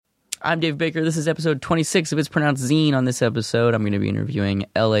I'm Dave Baker. This is episode 26 if it's pronounced Zine. On this episode, I'm going to be interviewing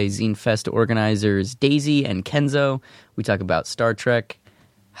LA Zine Fest organizers Daisy and Kenzo. We talk about Star Trek,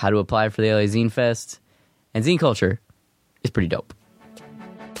 how to apply for the LA Zine Fest, and zine culture is pretty dope.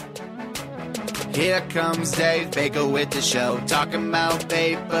 Here comes Dave Baker with the show, talking about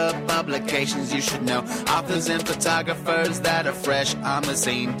paper publications you should know, authors and photographers that are fresh on the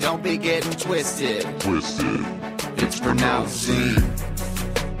scene. Don't be getting twisted. It's pronounced Zine.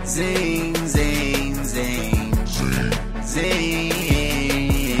 Zine, zine, zine. Zine.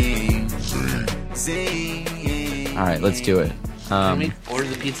 Zine. All right, let's do it. Can we order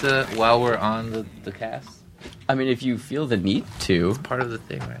the pizza while we're on the cast? I mean, if you feel the need to. It's part of the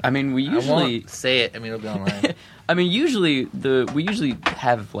thing, right? I mean, we usually... I won't say it. I mean, it'll be online. I mean, we usually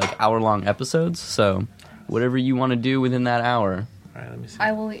have, like, hour-long episodes, so whatever you want to do within that hour. All right, let me see.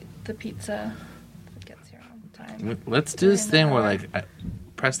 I will eat the pizza if it gets here on time. Let's do this thing where, like, I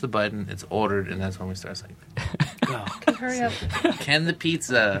press the button, it's ordered, and that's when we start saying, go. Okay, hurry up. Can the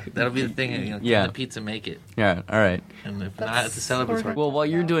pizza, that'll be the thing, can the pizza make it? Yeah, all right. And if not, it's a celebratory. Well, while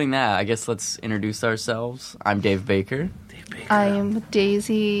you're doing that, I guess let's introduce ourselves. I'm Dave Baker. I am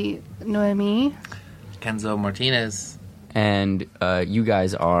Daisy Noemi Kenzo Martinez. And you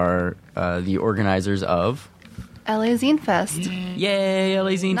guys are the organizers of... LA Zine Fest. Yay, LA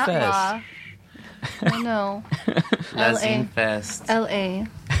Zine Not Fest. LA. I know. LA Fest. LA.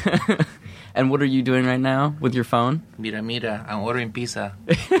 And what are you doing right now with your phone? Mira, I'm ordering pizza.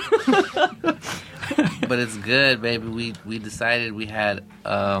 But it's good, baby. We decided we had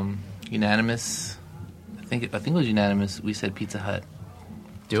unanimous. I think it was unanimous. We said Pizza Hut.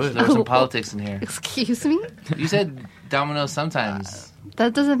 Do it. There was some politics in here. Excuse me? You said Domino's sometimes.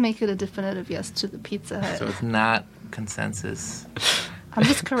 That doesn't make it a definitive yes to the Pizza Hut. So it's not consensus. I'm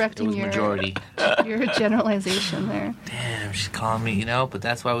just It correcting was majority. your generalization there. Damn, she's calling me, but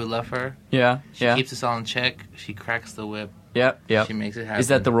that's why we love her. Yeah, She keeps us all in check. She cracks the whip. Yep. She makes it happen. Is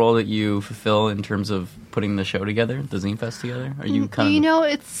that the role that you fulfill in terms of putting the show together, the Zine Fest together? Are you kind of...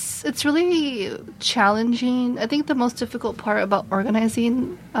 it's really challenging. I think the most difficult part about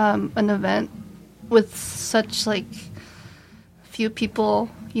organizing an event with such, few people,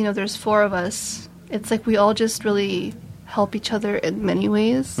 there's 4 of us. It's like we all just really help each other in many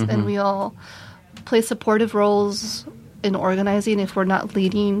ways, and we all play supportive roles in organizing if we're not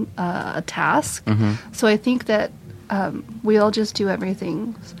leading a task. So I think that we all just do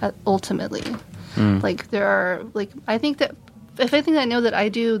everything ultimately. I think that if anything I know that I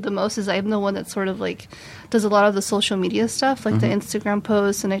do the most is I'm the one that sort of does a lot of the social media stuff, the Instagram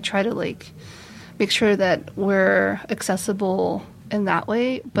posts, and I try to make sure that we're accessible in that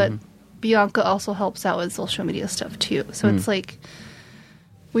way. But Bianca also helps out with social media stuff too. So it's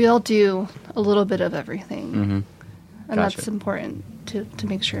we all do a little bit of everything. And Gotcha. that's important to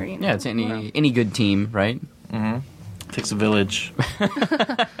make sure, Yeah, it's any good team, right? Takes a village.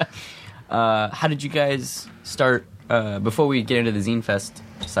 How did you guys start, before we get into the Zine Fest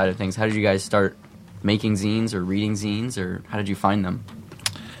side of things, how did you guys start making zines or reading zines, or how did you find them?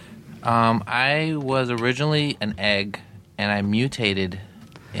 I was originally an egg, and I mutated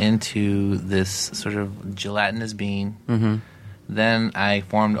into this sort of gelatinous bean. Then I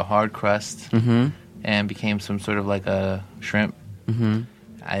formed a hard crust and became some sort of like a shrimp.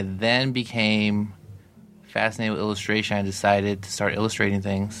 I then became fascinated with illustration. I decided to start illustrating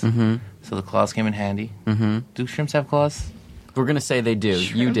things. So the claws came in handy. Do shrimps have claws? We're going to say they do.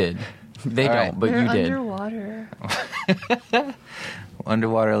 Shrimp. You did. They All don't, right. but They're you did. underwater.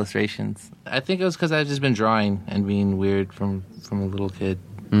 Underwater illustrations. I think it was because I've just been drawing and being weird from a little kid.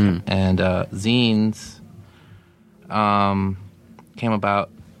 And zines came about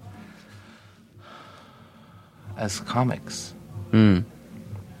as comics to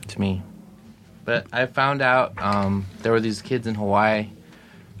me. But I found out there were these kids in Hawaii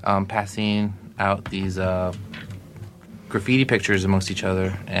passing out these graffiti pictures amongst each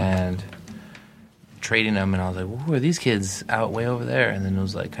other and trading them, and I was like, well, who are these kids out way over there? And then it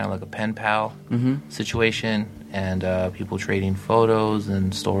was kind of like a pen pal situation, and people trading photos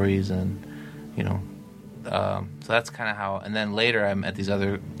and stories, and so that's kind of how. And then later I met these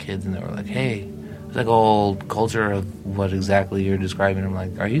other kids, and they were like, hey, it's like a whole culture of what exactly you're describing. I'm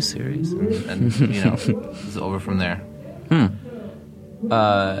like, are you serious? And it's over from there.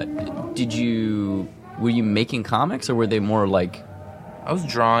 Were you making comics, or were they more like... I was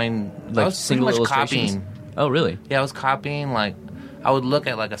drawing, I was single pretty much illustrations? copying. Oh, really? Yeah, I was copying, I would look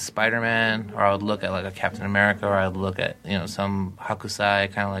at, a Spider-Man, or I would look at, a Captain America, or I would look at, some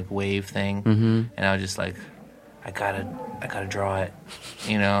Hakusai kind of, wave thing, and I was just I gotta draw it,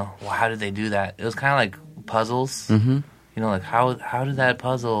 Well, how did they do that? It was kind of like puzzles, how did that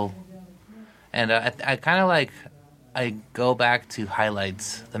puzzle And I kind of like, I go back to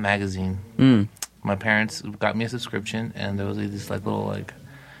Highlights, the magazine. My parents got me a subscription, and there was this like little like,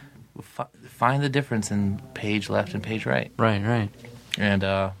 find the difference in page left and page right. Right. And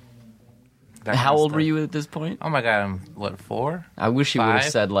how old were you at this point? Oh my God, I'm what, 4? I wish you would have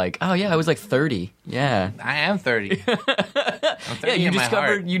said like, oh yeah, I was like 30. Yeah, I am 30. I'm 30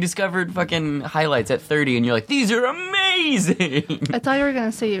 yeah. You discovered fucking Highlights at 30, and you're like, these are amazing. I thought you were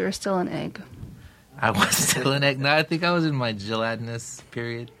gonna say you were still an egg. I was still an egg. No, I think I was in my gelatinous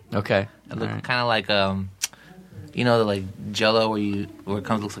period. Okay, I looked kind of like you know, the like Jello where it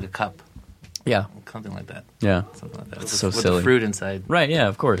looks like a cup. Yeah, something like that. Yeah, something like that. That's so with silly. The fruit inside. Right? Yeah,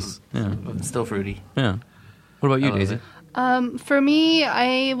 of course. Yeah, it's still fruity. Yeah. What about you, Daisy? For me,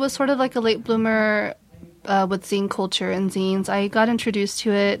 I was sort of like a late bloomer with zine culture and zines. I got introduced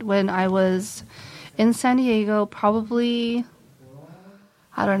to it when I was in San Diego, probably,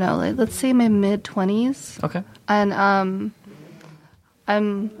 I don't know, like, let's say my mid-20s. Okay. And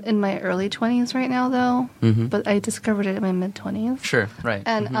I'm in my early 20s right now, though, but I discovered it in my mid-20s. Sure, right.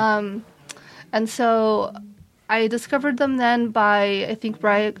 And and so I discovered them then by, I think,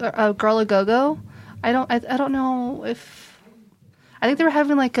 Girl A Go-Go. I don't know if, I think they were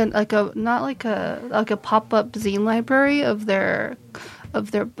having like a pop-up zine library of their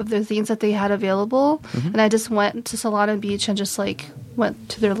zines that they had available, and I just went to Solana Beach and just like went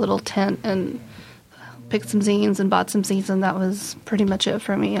to their little tent and picked some zines and bought some zines, and that was pretty much it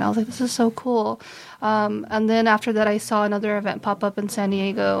for me. And I was like, this is so cool. And then after that, I saw another event pop up in San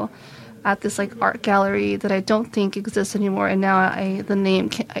Diego at this like art gallery that I don't think exists anymore, and now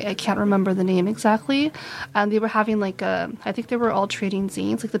I can't remember the name exactly. And they were having like I think they were all trading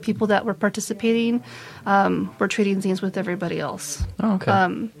zines. Like the people that were participating were trading zines with everybody else. Oh, okay.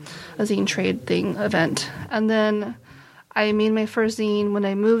 A zine trade event. And then I made my first zine when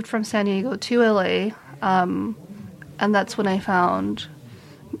I moved from San Diego to LA, and that's when I found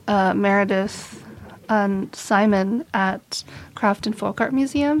Meredith and Simon at Craft and Folk Art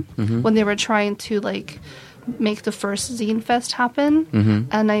Museum when they were trying to like make the first Zine Fest happen,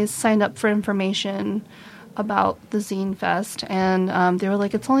 and I signed up for information about the Zine Fest, and they were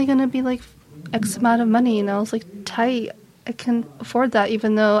like, it's only going to be like X amount of money, and I was like, tight, I can afford that,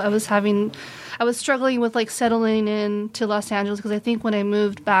 even though I was struggling with like settling in to Los Angeles, because I think when I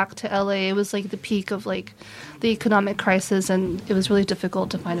moved back to LA, it was like the peak of like the economic crisis, and it was really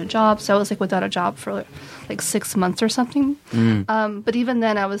difficult to find a job. So I was like without a job for like 6 months or something. But even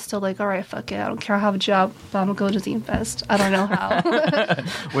then, I was still like, all right, fuck it, I don't care, I have a job, but I'm gonna go to Zine Fest. I don't know how.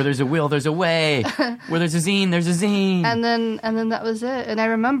 Where there's a will, there's a way. Where there's a zine, there's a zine. And then that was it. And I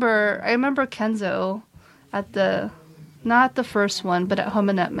remember Kenzo at not the first one, but at Home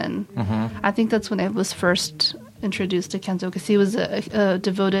in Etman. I think that's when I was first introduced to Kenzo, because he was a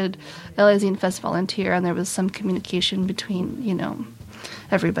devoted LA Zine Fest volunteer, and there was some communication between,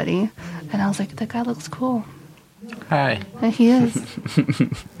 everybody. And I was like, that guy looks cool. Hi. And he is.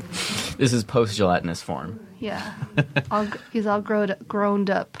 This is post-gelatinous form. Yeah. He's all grown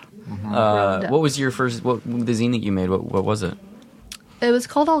up. What was your first, the zine that you made, what was it? It was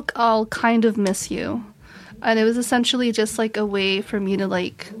called I'll Kind of Miss You. And it was essentially just like a way for me to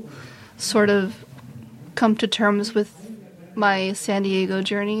like sort of come to terms with my San Diego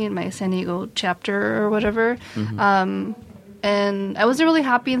journey and my San Diego chapter or whatever. And I wasn't really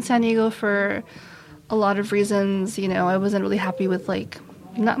happy in San Diego for a lot of reasons. I wasn't really happy with like,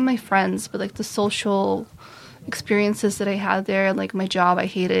 not my friends, but like the social experiences that I had there. Like my job, I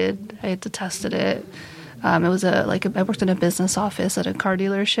hated. I detested it. It was I worked in a business office at a car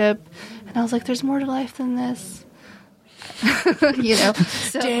dealership, and I was like, there's more to life than this.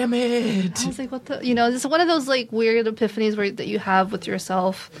 So, damn it. I was like, what the, it's one of those like weird epiphanies that you have with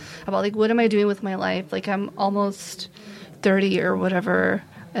yourself about like, what am I doing with my life? Like I'm almost 30 or whatever,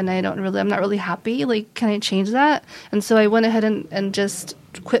 and I'm not really happy. Like, can I change that? And so I went ahead and just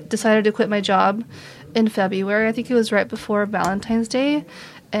decided to quit my job in February. I think it was right before Valentine's Day.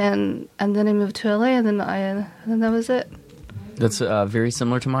 And then I moved to LA, and then that was it. That's very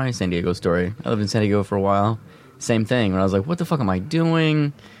similar to my San Diego story. I lived in San Diego for a while. Same thing. When I was like, what the fuck am I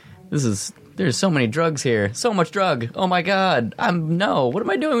doing? There's so many drugs here. So much drug. Oh my God. What am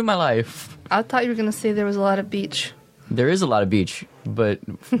I doing with my life? I thought you were going to say there was a lot of beach. There is a lot of beach, but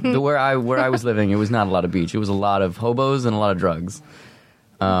where I was living, it was not a lot of beach. It was a lot of hobos and a lot of drugs.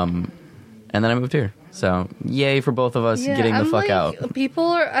 And then I moved here. So, yay for both of us getting the fuck out. People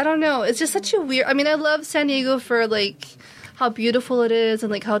I don't know, it's just such a weird, I love San Diego for, like, how beautiful it is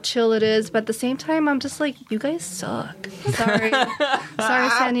and, like, how chill it is, but at the same time, I'm just like, you guys suck. Sorry. Sorry,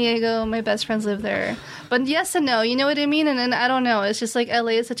 San Diego, my best friends live there. But yes and no, you know what I mean? And then, I don't know, it's just, like,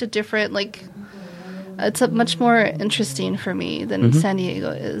 LA is such a different, like, it's a much more interesting for me than San Diego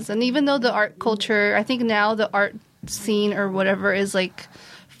is. And even though the art culture, I think now the art scene or whatever is like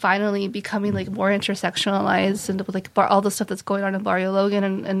finally becoming like more intersectionalized and with like all the stuff that's going on in Barrio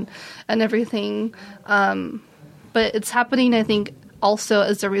Logan and everything. But it's happening, I think, also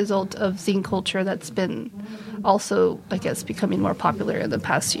as a result of zine culture that's been also, I guess, becoming more popular in the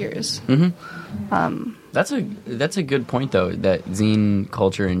past years. That's a good point, though, that zine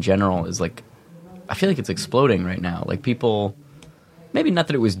culture in general is like, I feel like it's exploding right now. Like people, maybe not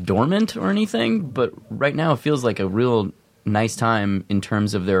that it was dormant or anything, but right now it feels like a real nice time in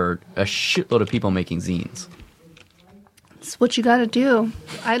terms of there are a shitload of people making zines. It's what you gotta do.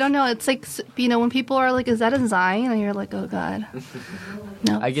 I don't know. It's like, you know, when people are like, is that a Zine? And you're like, oh, God.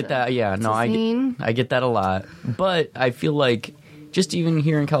 No, I get that. Yeah, no, I get that a lot. But I feel like just even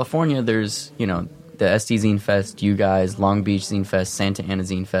here in California, there's, you know, the SD Zine Fest, you guys, Long Beach Zine Fest, Santa Ana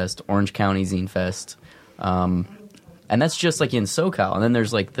Zine Fest, Orange County Zine Fest. And that's just like in SoCal. And then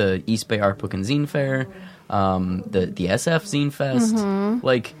there's like the East Bay Art Book and Zine Fair, the SF Zine Fest.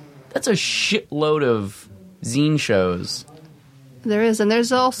 Like, that's a shitload of zine shows. There is, and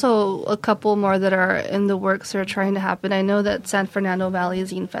there's also a couple more that are in the works or trying to happen. I know that San Fernando Valley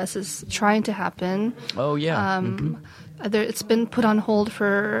Zine Fest is trying to happen. Oh, yeah. It's been put on hold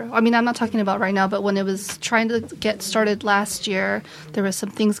for, I mean, I'm not talking about right now, but when it was trying to get started last year, there was some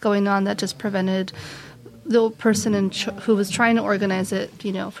things going on that just prevented the person who was trying to organize it,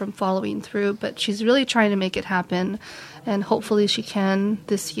 you know, from following through. But she's really trying to make it happen, and hopefully she can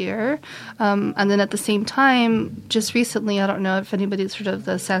this year. And then at the same time, just recently, I don't know if anybody's heard of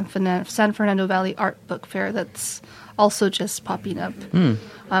the San Fernando Valley Art Book Fair that's also just popping up.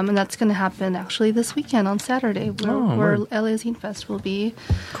 And that's going to happen actually this weekend on Saturday, where LA Zine Fest will be,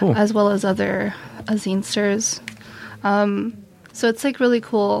 as well as other zinesters. So it's like really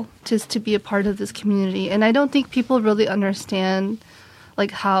cool just to be a part of this community. And I don't think people really understand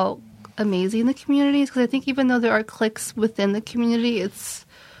like how amazing the community is, because I think even though there are cliques within the community, it's,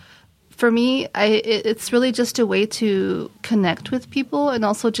 for me, it's really just a way to connect with people and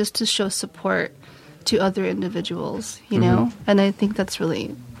also just to show support to other individuals, you know? And I think that's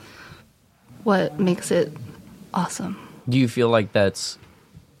really what makes it awesome. Do you feel like that's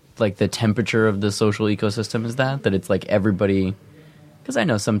like the temperature of the social ecosystem is that it's like everybody, because I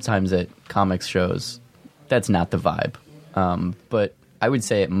know sometimes at comics shows that's not the vibe, but I would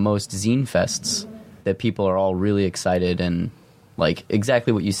say at most zine fests that people are all really excited and like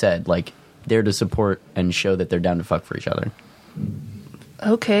exactly what you said, like there to support and show that they're down to fuck for each other.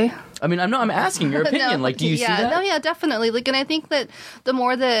 Okay. I mean, I'm asking your opinion. No, like, do you see that? No, yeah, definitely. Like, and I think that the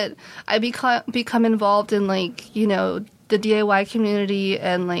more that I become involved in, like, you know, the DIY community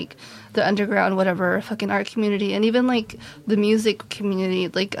and, like, the underground, whatever, fucking art community, and even, like, the music community,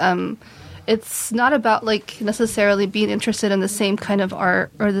 like, it's not about, like, necessarily being interested in the same kind of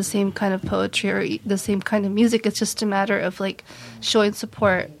art or the same kind of poetry or the same kind of music. It's just a matter of, like, showing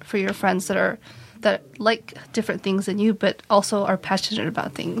support for your friends that like different things than you, but also are passionate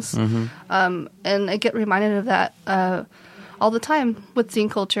about things. And I get reminded of that all the time with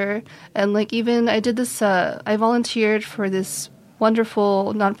zine culture. And like even I did this, I volunteered for this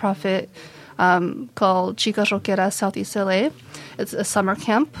wonderful nonprofit called Chicas Rockeras Southeast LA. It's a summer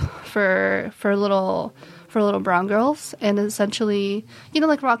camp for little brown girls, and essentially, you know,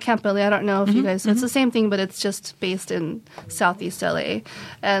 like Rock Camp LA. I don't know if you guys, it's the same thing, but it's just based in Southeast LA.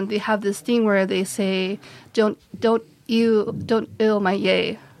 And they have this thing where they say, don't ill my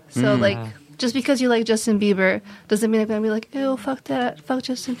yay. So like, just because you like Justin Bieber doesn't mean I'm going to be like, ew, fuck that, fuck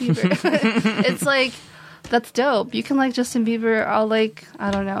Justin Bieber. It's like, that's dope. You can like Justin Bieber, I'll like, I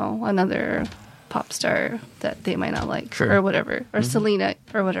don't know, another pop star that they might not like, or whatever, or Selena,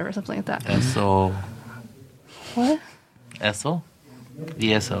 or whatever, something like that. And so... What? Eso?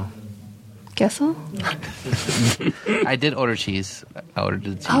 ESO. Queso? I did order cheese. I ordered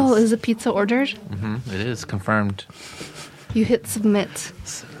the cheese. Oh, is the pizza ordered? It is confirmed. You hit submit.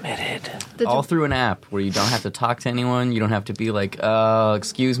 Submitted. All through an app where you don't have to talk to anyone. You don't have to be like,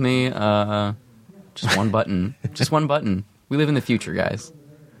 excuse me, just one button. Just one button. We live in the future, guys.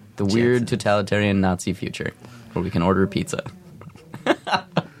 The weird totalitarian Nazi future where we can order pizza.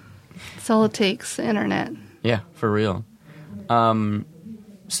 That's all it takes, the internet. Yeah, for real. So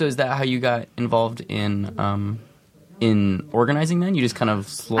is that how you got involved in organizing then? You just kind of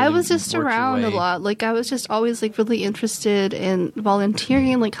slowly I was just worked around your way. a lot. Like, I was just always, like, really interested in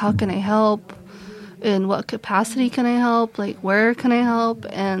volunteering. Like, how can I help? In what capacity can I help? Like, where can I help?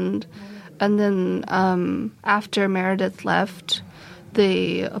 And then after Meredith left,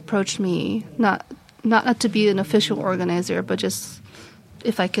 they approached me, not to be an official organizer, but just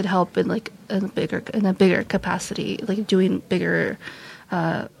if I could help in like in a bigger capacity, like doing bigger,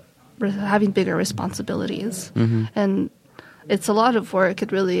 having bigger responsibilities. And it's a lot of work.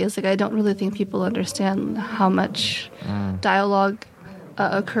 It really is. Like, I don't really think people understand how much dialogue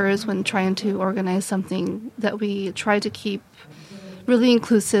occurs when trying to organize something that we try to keep really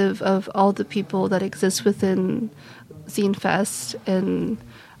inclusive of all the people that exist within Zine Fest, and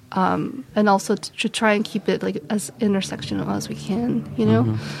also to try and keep it like as intersectional as we can, you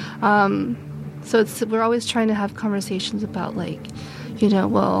know. So we're always trying to have conversations about like, you know,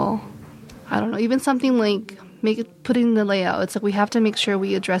 well, I don't know, even something like putting the layout. It's like we have to make sure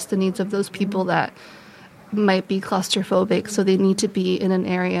we address the needs of those people that might be claustrophobic, so they need to be in an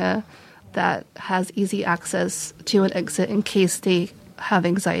area that has easy access to an exit in case they have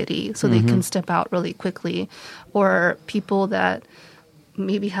anxiety, so they can step out really quickly, or people that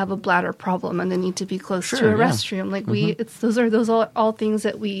maybe have a bladder problem and they need to be close to a restroom. Like those are all things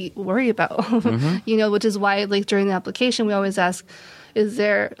that we worry about, you know, which is why like during the application we always ask, is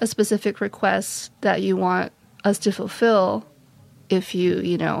there a specific request that you want us to fulfill if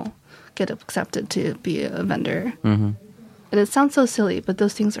you know, get accepted to be a vendor? And it sounds so silly, but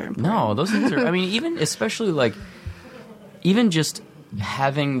those things are important. No, those things are, I mean, even especially like, even just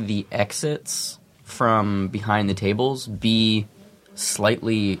having the exits from behind the tables be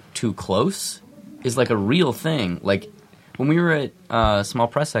slightly too close is like a real thing. Like when we were at Small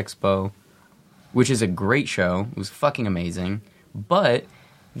Press Expo, which is a great show, it was fucking amazing, but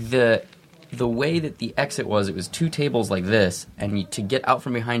the way that the exit was, it was two tables like this, and to get out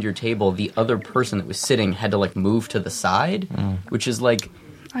from behind your table, the other person that was sitting had to like move to the side, which is like,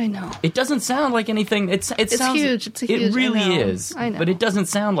 I know. it doesn't sound like anything. It sounds huge. It's huge. It really I know. is. I know. But it doesn't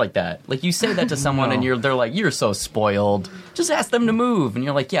sound like that. Like you say that to someone and they're like, you're so spoiled. Just ask them to move. And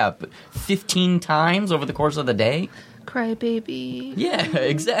you're like, yeah, but 15 times over the course of the day? Cry baby. Yeah,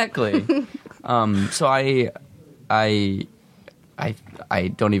 exactly. So I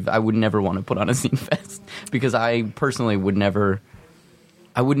don't even, I would never want to put on a Zine Fest because I personally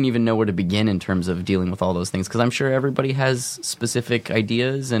I wouldn't even know where to begin in terms of dealing with all those things, because I'm sure everybody has specific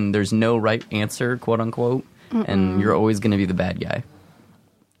ideas and there's no right answer, quote unquote, and you're always going to be the bad guy.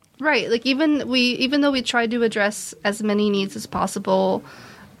 Right. Like even though we try to address as many needs as possible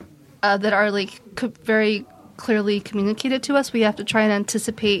that are like very clearly communicated to us, we have to try and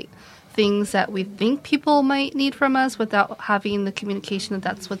anticipate things that we think people might need from us without having the communication that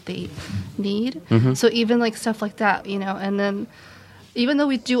that's what they need. So even like stuff like that, you know, and then even though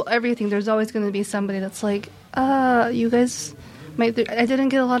we do everything, there's always going to be somebody that's like, you guys I didn't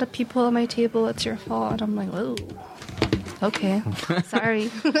get a lot of people at my table, it's your fault. And I'm like, oh, okay,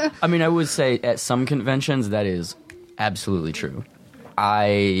 sorry. I mean, I would say at some conventions that is absolutely true.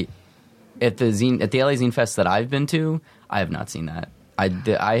 At the LA Zine Fest that I've been to, I have not seen that.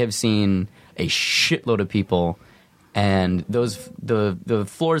 I have seen a shitload of people, and the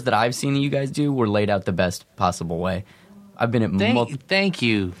floors that I've seen that you guys do were laid out the best possible way. I've been at Thank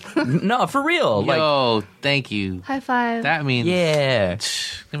you. No, for real. Yo, thank you. High five. That means... Yeah.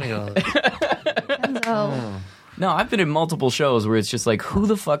 Let me go. Kenzo. No, I've been at multiple shows where it's just like, who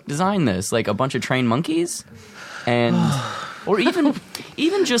the fuck designed this? Like a bunch of trained monkeys? And... or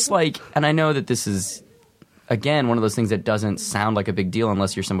even just like... And I know that this is... Again, one of those things that doesn't sound like a big deal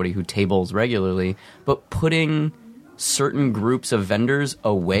unless you're somebody who tables regularly, but putting certain groups of vendors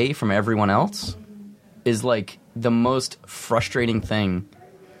away from everyone else is like the most frustrating thing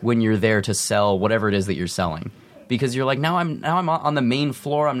when you're there to sell whatever it is that you're selling. Because you're like, now I'm on the main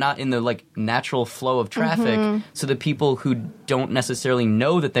floor, I'm not in the like natural flow of traffic, so the people who don't necessarily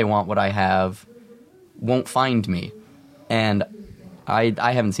know that they want what I have won't find me. And I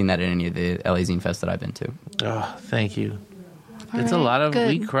haven't seen that in any of the LA Zine Fest that I've been to. Oh, thank you. It's right, a lot of good.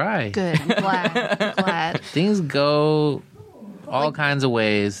 we cry. Good. Glad. Things go all kinds of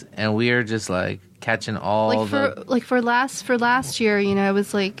ways, and we are just like catching all for last year, you know, I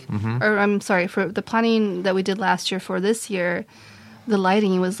was like, or I'm sorry, for the planning that we did last year for this year, the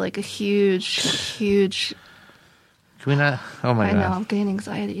lighting was like a huge. Can we not? Oh my God. I know, I'm getting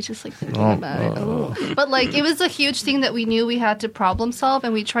anxiety just like thinking about it. Oh. But like, it was a huge thing that we knew we had to problem solve,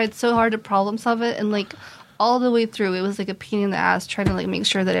 and we tried so hard to problem solve it, and like all the way through, it was like a pain in the ass trying to like make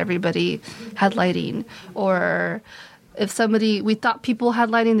sure that everybody had lighting, or if we thought people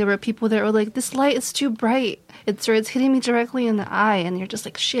had lighting, there were people that were like, this light is too bright. It's hitting me directly in the eye, and you're just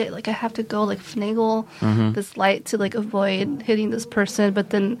like, shit, like I have to go like finagle this light to like avoid hitting this person. But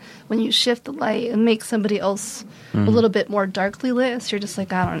then when you shift the light and make somebody else a little bit more darkly lit, so you're just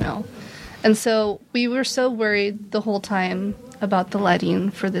like, I don't know. And so we were so worried the whole time about the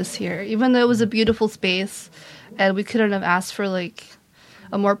lighting for this year, even though it was a beautiful space and we couldn't have asked for like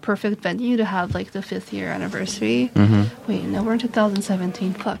a more perfect venue to have like the 5th year anniversary. Wait, no, we're in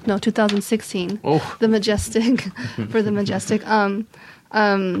 2017. Fuck, no, 2016. Oh. The Majestic for the Majestic. You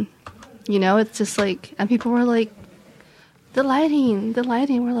know, it's just like, and people were like, the lighting.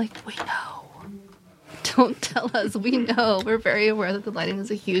 We're like, we know. Don't tell us. We know. We're very aware that the lighting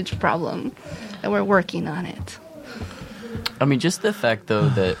is a huge problem, and we're working on it. I mean, just the fact, though,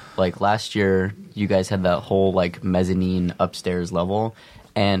 that, like, last year, you guys had that whole, like, mezzanine upstairs level,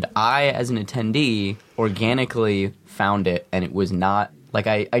 and I, as an attendee, organically found it, and it was not, like,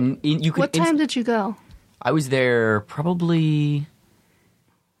 you could... What time did you go? I was there probably,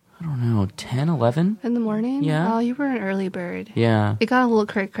 I don't know, 10, 11? In the morning? Yeah. Oh, you were an early bird. Yeah. It got a little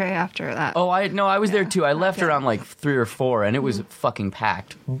cray-cray after that. Oh, I was there, too. I left around, like, 3 or 4, and it was fucking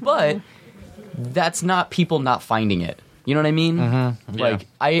packed. But that's not people not finding it. You know what I mean? Mm-hmm. Yeah. Like,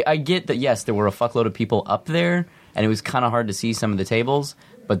 I get that, yes, there were a fuckload of people up there, and it was kind of hard to see some of the tables,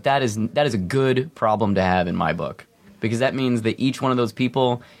 but that is a good problem to have in my book. Because that means that each one of those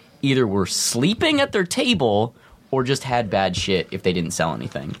people either were sleeping at their table or just had bad shit if they didn't sell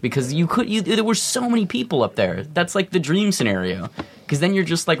anything. Because there were so many people up there. That's like the dream scenario. Because then you're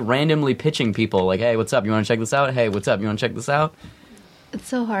just like randomly pitching people, like, hey, what's up? You want to check this out? Hey, what's up? You want to check this out? It's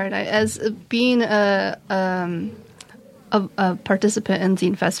so hard. As being a participant in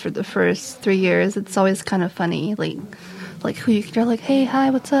Zine Fest for the first 3 years, it's always kind of funny. Like who you're like, hey, hi,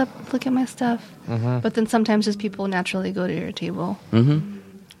 what's up? Look at my stuff. But then sometimes just people naturally go to your table.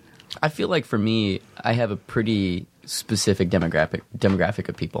 I feel like for me, I have a pretty specific demographic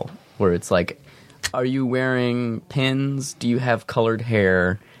of people where it's like, are you wearing pins? Do you have colored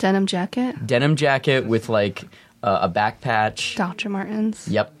hair? Denim jacket with like a back patch. Dr. Martens.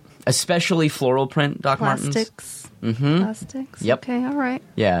 Yep. Especially floral print Doc Martens. Plastics. Plastics. Yep. Okay, all right.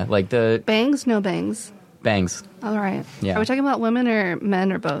 Yeah, like the... Bangs? No bangs. Bangs. All right. Yeah. Are we talking about women or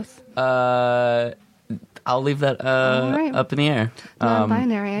men or both? I'll leave that right. up in the air.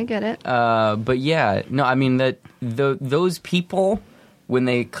 Non-binary, I get it. But yeah, no, I mean that those people, when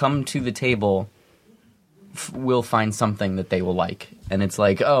they come to the table, will find something that they will like, and it's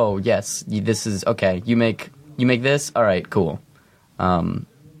like, oh yes, this is okay. You make this, all right, cool.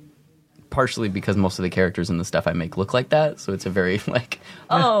 Partially because most of the characters in the stuff I make look like that, so it's a very like,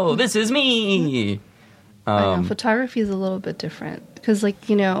 oh, this is me. I know, photography is a little bit different because, like,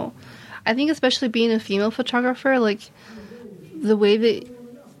 you know, I think especially being a female photographer, like the way that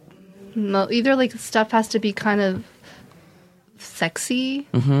either like stuff has to be kind of sexy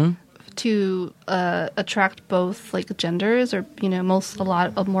to attract both like genders, or you know, a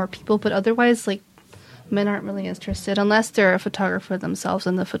lot of more people, but otherwise like men aren't really interested unless they're a photographer themselves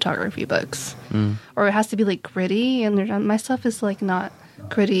in the photography books, or it has to be like gritty. And my stuff is like not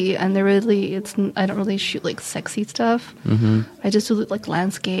gritty, and I don't really shoot like sexy stuff. I just do like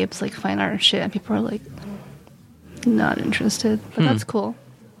landscapes, like fine art shit, and people are like not interested, but that's cool.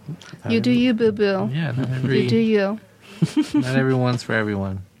 You do you, boo boo. Yeah, you do you. Not everyone's for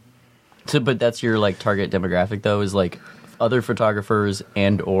everyone. So, but that's your like target demographic though, is like other photographers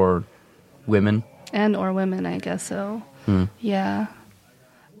and or women. And or women, I guess so. Yeah.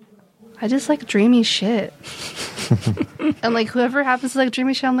 I just like dreamy shit. And like whoever happens to like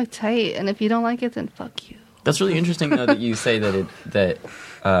dreamy shit, I'm like tight. And if you don't like it, then fuck you. That's really interesting though that you say that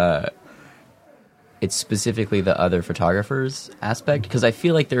it's specifically the other photographers aspect, because I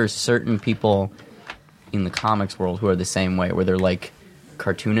feel like there are certain people in the comics world who are the same way, where they're like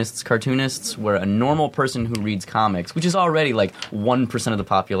cartoonists, where a normal person who reads comics, which is already like 1% of the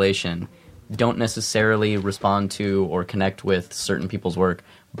population, don't necessarily respond to or connect with certain people's work,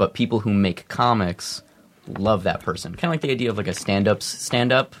 but people who make comics love that person. Kind of like the idea of like a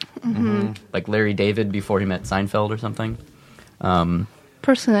stand-up, like Larry David before he met Seinfeld or something.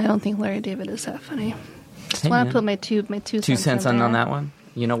 Personally, I don't think Larry David is that funny. Just want to put my two cents on that one.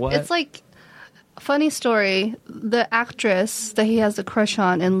 You know what? It's like a funny story. The actress that he has a crush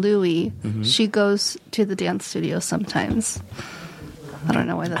on in Louie, she goes to the dance studio sometimes. I don't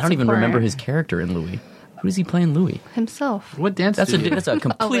know why that's I don't even important. remember his character in Louie. Who does he play in Louie? Himself. What dance? That's a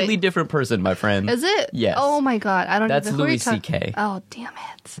completely different person, my friend. Is it? Yes. Oh my god, I don't. That's even, Louis C.K. Oh damn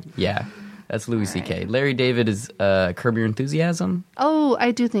it. Yeah, that's Louis C.K. Larry David is Curb Your Enthusiasm. Oh, I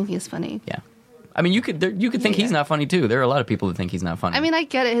do think he's funny. Yeah, I mean you could think he's not funny too. There are a lot of people that think he's not funny. I mean, I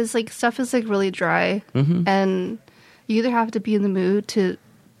get it. His like stuff is like really dry, and you either have to be in the mood to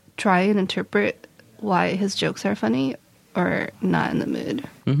try and interpret why his jokes are funny, or not in the mood.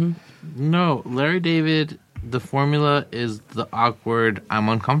 No, Larry David, the formula is the awkward, I'm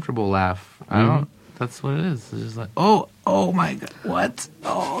uncomfortable laugh. I don't, that's what it is. It's just like, oh my god, what?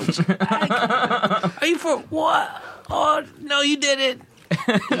 Oh, are you for what? Oh, no, you did it.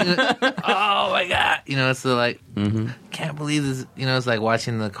 Oh my god! So like, can't believe this. It's like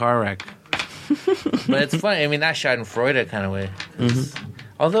watching the car wreck. But it's funny. I mean, not Schadenfreude kind of way.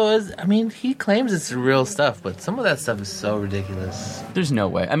 Although, he claims it's real stuff, but some of that stuff is so ridiculous. There's no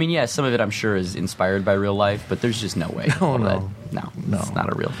way. I mean, yeah, some of it I'm sure is inspired by real life, but there's just no way. No. It's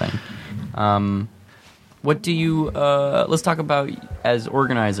not a real thing. What do you? Let's talk about as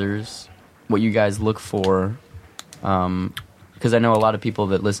organizers, what you guys look for. Because I know a lot of people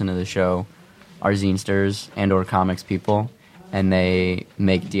that listen to the show are zinesters and or comics people, and they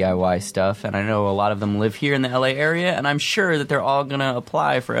make DIY stuff. And I know a lot of them live here in the LA area, and I'm sure that they're all going to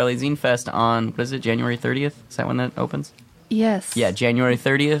apply for LA Zine Fest on, what is it, January 30th? Is that when that opens? Yes. Yeah, January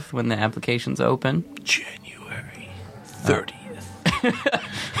 30th when the applications open. January 30th.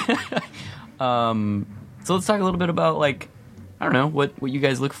 So let's talk a little bit about, like, I don't know, what you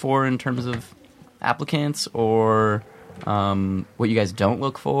guys look for in terms of applicants, or what you guys don't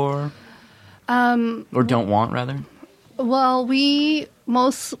look for, or don't want, rather. Well, we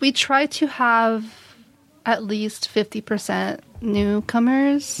try to have at least 50%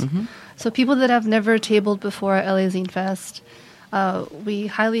 newcomers. Mm-hmm. So people that have never tabled before at LA Zine Fest, we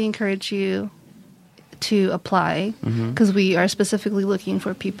highly encourage you to apply, because we are specifically looking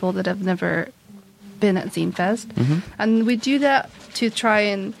for people that have never been at Zine Fest. And we do that to try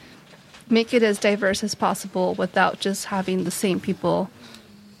and make it as diverse as possible without just having the same people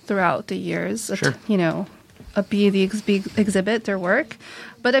throughout the years. Sure. Be the exhibit their work.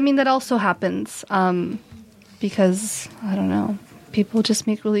 But I mean, that also happens because, I don't know, people just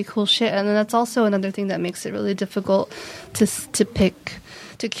make really cool shit. And then that's also another thing that makes it really difficult to pick,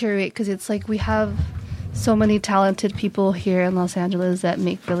 to curate, because it's like we have so many talented people here in Los Angeles that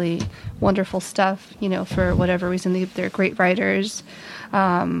make really wonderful stuff, for whatever reason. They're great writers,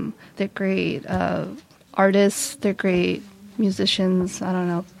 they're great artists, they're great musicians, I don't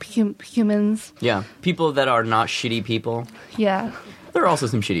know, humans. Yeah, people that are not shitty people. Yeah. There are also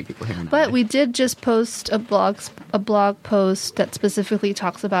some shitty people here. But we did just post a blog post that specifically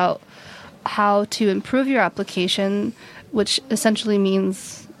talks about how to improve your application, which essentially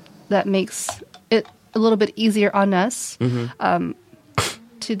means that makes it a little bit easier on us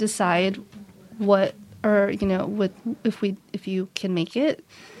to decide what, or if you can make it,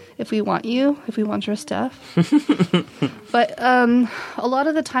 if we want your stuff. But a lot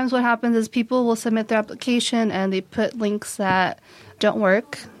of the times what happens is people will submit their application and they put links that don't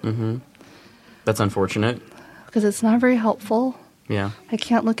work. That's unfortunate, because it's not very helpful. Yeah, I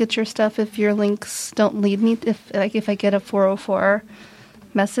can't look at your stuff if your links don't lead me. If I get a 404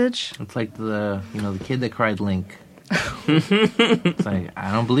 message, it's like the kid that cried link. It's like,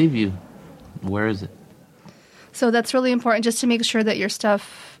 I don't believe you. Where is it? So that's really important, just to make sure that your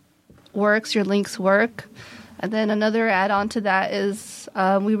stuff works, your links work. And then another add-on to that is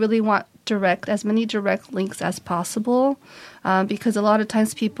we really want as many direct links as possible, because a lot of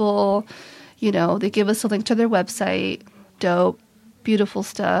times people, they give us a link to their website, dope, beautiful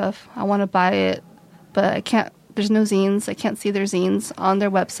stuff, I want to buy it, but I can't, there's no zines, I can't see their zines on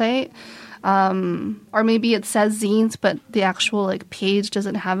their website. Or maybe it says zines, but the actual page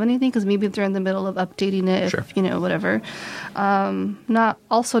doesn't have anything, because maybe they're in the middle of updating it, sure. Whatever. Not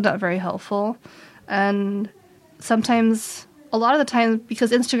very helpful. And sometimes, a lot of the time,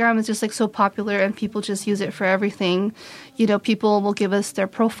 because Instagram is just so popular and people just use it for everything, people will give us their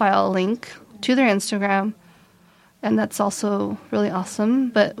profile link to their Instagram, and that's also really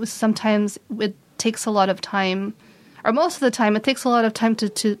awesome. But sometimes it takes a lot of time, or most of the time, it takes a lot of time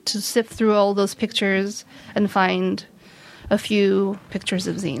to sift through all those pictures and find a few pictures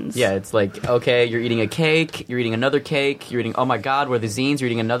of zines. Yeah, it's like, okay, you're eating a cake, you're eating another cake, you're eating, oh my god, where are the zines? You're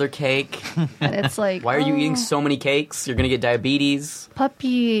eating another cake. And it's like, why are you eating so many cakes? You're going to get diabetes.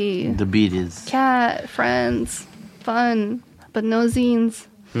 Puppy. Diabetes. Cat, friends, fun, but no zines.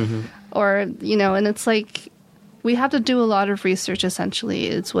 Or, and it's like, we have to do a lot of research, essentially.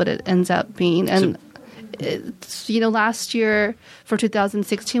 It's what it ends up being. And it's, last year for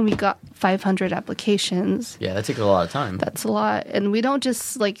 2016, we got 500 applications. Yeah, that takes a lot of time. That's a lot. And we don't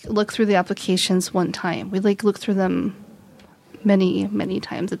just look through the applications one time. We look through them many, many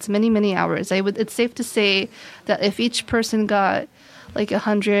times. It's many, many hours. It's safe to say that if each person got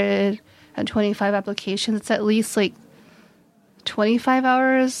 125 applications, it's at least 25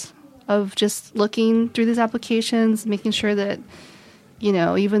 hours of just looking through these applications, making sure that,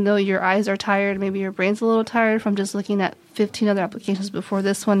 even though your eyes are tired, maybe your brain's a little tired from just looking at 15 other applications before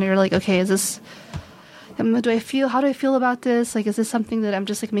this one, you're like, okay, how do I feel about this? Is this something that I'm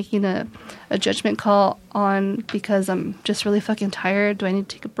just making a judgment call on because I'm just really fucking tired? Do I need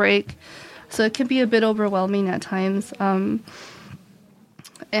to take a break? So it can be a bit overwhelming at times.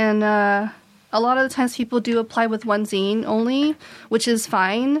 And a lot of the times people do apply with one zine only, which is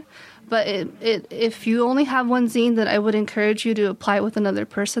fine. But if you only have one zine, then I would encourage you to apply with another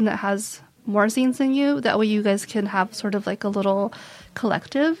person that has more zines than you. That way you guys can have sort of like a little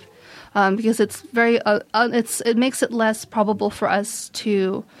collective. Because it's it makes it less probable for us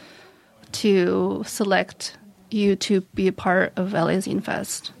to select you to be a part of LA Zine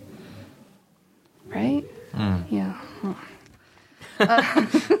Fest. Right? Yeah.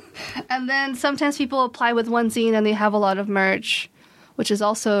 And then sometimes people apply with one zine and they have a lot of merch, which is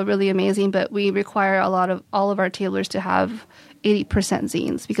also really amazing, but we require all of our tailors to have 80%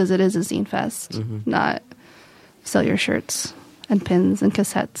 zines because it is a zine fest, not sell your shirts and pins and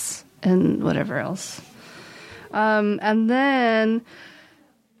cassettes and whatever else. And then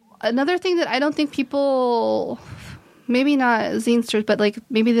another thing that I don't think people, maybe not zinesters, but like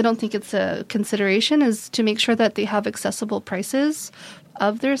maybe they don't think it's a consideration, is to make sure that they have accessible prices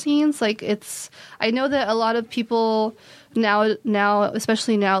of their zines. Like I know that a lot of people now,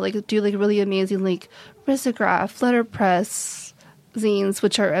 especially now, like do like really amazing like risograph, letterpress zines,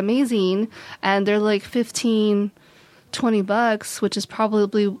 which are amazing, and they're like $15-20, which is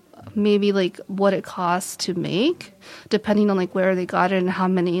probably maybe like what it costs to make, depending on like where they got it and how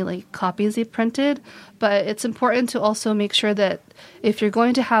many like copies they printed. But it's important to also make sure that if you're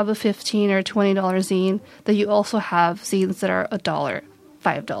going to have a $15 or $20 zine, that you also have zines that are $1,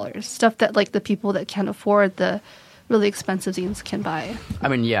 $5, stuff that like the people that can't afford the really expensive zines can buy. I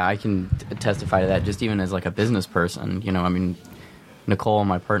mean, yeah, I can testify to that just even as like a business person. You know, I mean, Nicole,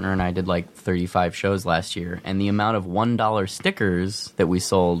 my partner, and I did like 35 shows last year, and the amount of $1 stickers that we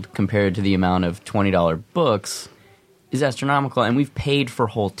sold compared to the amount of $20 books is astronomical. And we've paid for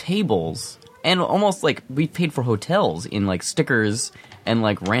whole tables, and almost like we've paid for hotels in like stickers and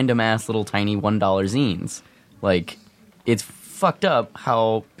like random ass little tiny $1 zines. Like, it's fucked up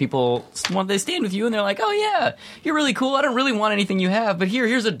how people they stand with you and they're like, oh yeah, you're really cool, I don't really want anything you have, but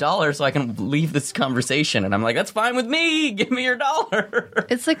here's $1 so I can leave this conversation. And I'm like, that's fine with me, give me your $1.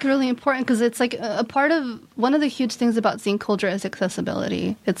 It's like really important because it's like a part of one of the huge things about zine culture is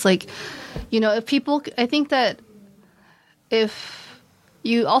accessibility. It's like, you know, if people, I think that if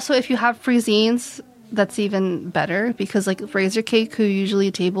you have free zines, that's even better, because like Razor Cake, who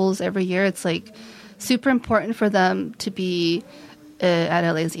usually tables every year, it's like super important for them to be at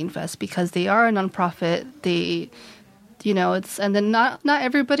LA Zine Fest because they are a nonprofit. They, you know, and then not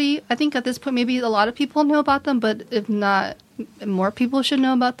everybody, I think at this point, maybe a lot of people know about them, but if not, more people should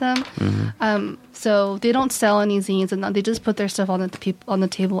know about them. So they don't sell any zines, and they just put their stuff on the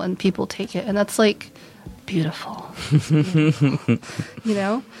table and people take it. And that's like beautiful, you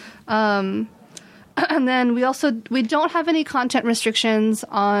know? And then we don't have any content restrictions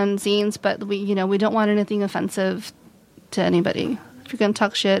on zines, but we don't want anything offensive to anybody. If you're going to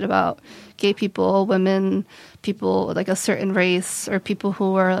talk shit about gay people, women, people like a certain race, or people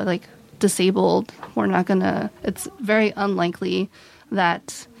who are like disabled, it's very unlikely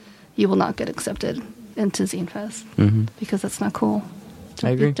that you will not get accepted into Zine Fest, because that's not cool.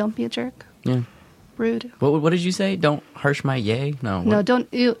 I agree. Don't be a jerk. Yeah. Rude. What did you say? Don't harsh my yay? No. No,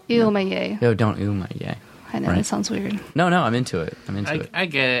 don't ew my yay. No, don't ew my yay. I know, right? It sounds weird. No, I'm into it. I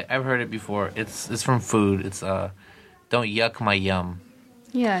get it. I've heard it before. It's from food. It's don't yuck my yum.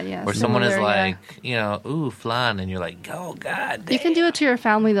 Yeah. Or someone is like, you know, ooh, flan, and you're like, oh, God damn. You can do it to your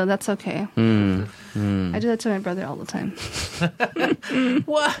family, though. That's okay. I do that to my brother all the time.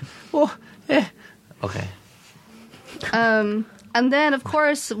 What? Well, okay. And then, of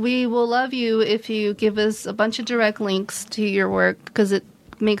course, we will love you if you give us a bunch of direct links to your work, because it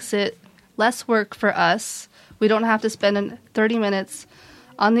makes it less work for us. We don't have to spend 30 minutes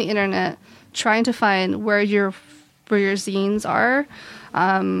on the internet trying to find where your zines are.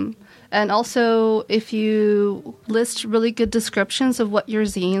 And also, if you list really good descriptions of what your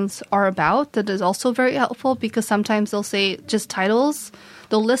zines are about, that is also very helpful, because sometimes they'll say just titles.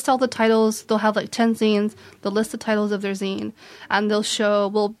 They'll list all the titles. They'll have like 10 zines. They'll list the titles of their zine, and they'll show.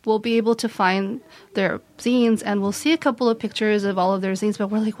 We'll be able to find their zines, and we'll see a couple of pictures of all of their zines. But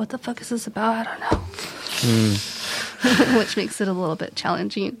we're like, what the fuck is this about? I don't know. Which makes it a little bit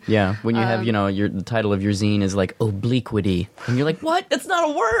challenging. Yeah, when you have, the title of your zine is like obliquity, and you're like, what? That's not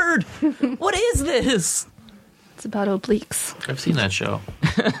a word. What is this? It's about obliques. I've seen that show.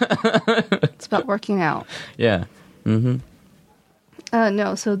 It's about working out. Yeah. Mm-hmm.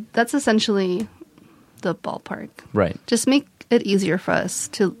 No, so that's essentially the ballpark. Right. Just make it easier for us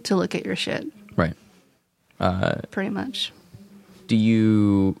to look at your shit. Right. Pretty much. Did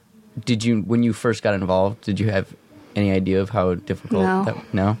you, when you first got involved, did you have any idea of how difficult No.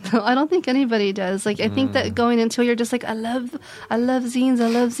 No? No, I don't think anybody does. Like, I think that going into it, you're just like, I love zines, I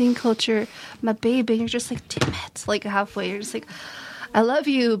love zine culture, my baby. You're just like, damn it. Like, halfway, you're just like, I love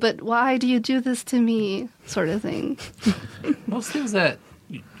you, but why do you do this to me? Sort of thing. Most things that,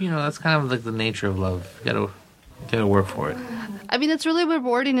 that's kind of like the nature of love. You gotta work for it. I mean, it's really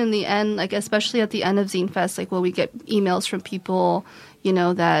rewarding in the end, like, especially at the end of Zine Fest, like, when we get emails from people,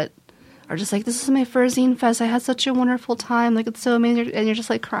 that are just like, this is my first Zine Fest. I had such a wonderful time. Like, it's so amazing. And you're just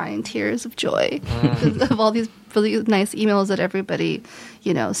like crying tears of joy of all these really nice emails that everybody,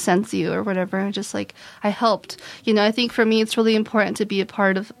 sends you or whatever. And just like, I helped. I think for me, it's really important to be a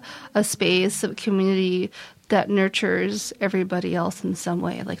part of a space, a community that nurtures everybody else in some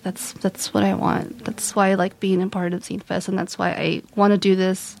way. Like, that's what I want. That's why I like being a part of Zine Fest. And that's why I want to do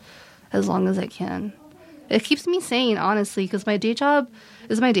this as long as I can. It keeps me sane, honestly, because my day job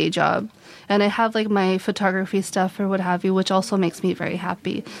is my day job. And I have, like, my photography stuff or what have you, which also makes me very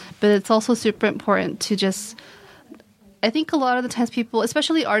happy. But it's also super important to just... I think a lot of the times people,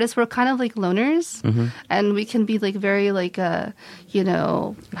 especially artists, we're kind of like loners. Mm-hmm. And we can be, like, very, like, As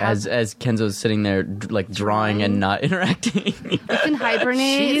Kenzo's sitting there, like, drawing and not interacting. We can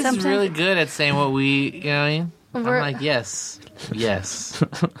hibernate. She's sometimes. really good at saying what we, you know what I mean? I'm like, yes.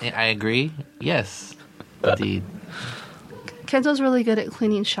 I agree. Yes. Indeed. Kenzo's really good at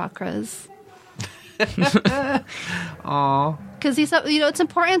cleaning chakras. Aww. Because it's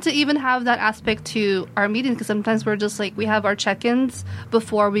important to even have that aspect to our meetings. Because sometimes we're just like, we have our check-ins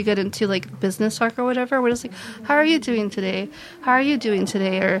before we get into like business talk or whatever. We're just like, how are you doing today? How are you doing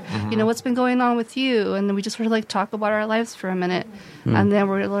today? Or what's been going on with you? And then we just sort of like talk about our lives for a minute, and then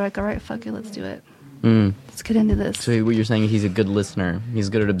we're like, all right, fuck it, let's do it. Let's get into this. So what you're saying, he's a good listener. He's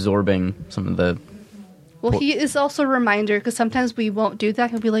good at absorbing some of the... Well, he is also a reminder, because sometimes we won't do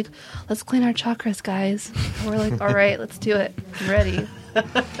that. He'll be like, let's clean our chakras, guys. And we're like, all right, let's do it. I'm ready.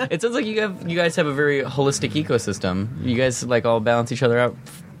 It sounds like you guys have a very holistic ecosystem. You guys, like, all balance each other out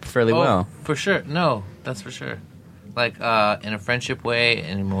fairly well. For sure. No, that's for sure. Like, in a friendship way,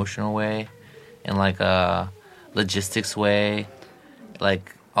 an emotional way, in, like, a logistics way.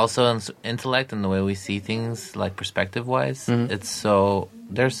 Like, also in intellect and the way we see things, like, perspective-wise. They're so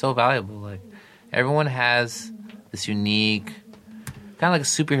valuable. Like, everyone has this unique, kind of like a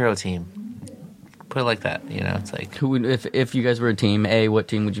superhero team. Put it like that, It's like, who would, if you guys were a team, A, what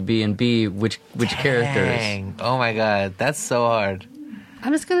team would you be, and B, which characters? Oh my god, that's so hard.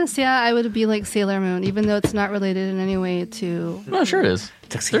 I'm just gonna say I would be like Sailor Moon, even though it's not related in any way to. No, sure it is.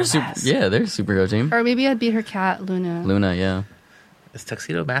 Tuxedo Mask. They're a superhero team. Or maybe I'd be her cat, Luna. Luna, yeah. Is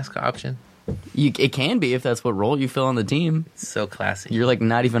Tuxedo Mask an option? It can be if that's what role you fill on the team. It's so classy. You're like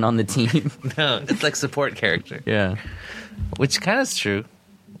not even on the team. No, it's like support character. Yeah. Which kind of is true.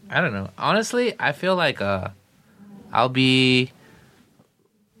 I don't know. Honestly, I feel like I'll be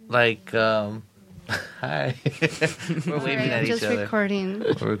like hi. We're waving at each just other. Recording.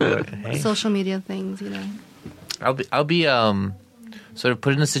 We're recording. Hey. Social media things, I'll be sort of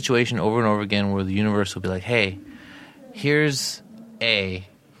put in a situation over and over again where the universe will be like, hey, here's A.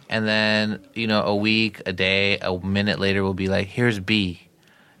 And then, a week, a day, a minute later will be like, here's B.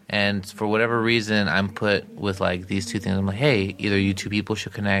 And for whatever reason, I'm put with, like, these two things. I'm like, hey, either you two people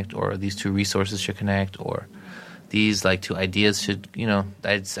should connect, or these two resources should connect, or these, like, two ideas should,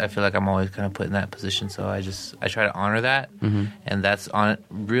 I feel like I'm always kind of put in that position. So I try to honor that. And that's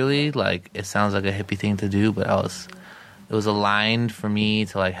really, like, it sounds like a hippie thing to do, but it was aligned for me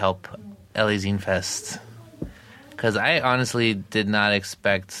to, like, help LA Zine Fest. Because I honestly did not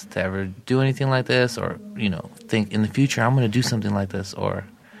expect to ever do anything like this, or, think in the future I'm going to do something like this, or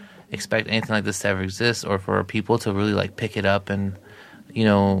expect anything like this to ever exist, or for people to really, like, pick it up and,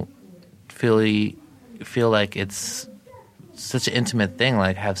 feel like it's such an intimate thing,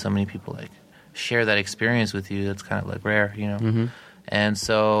 like, have so many people, like, share that experience with you. That's kind of, like, rare, And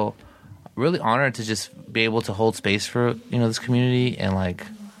so, really honored to just be able to hold space for, this community and, like,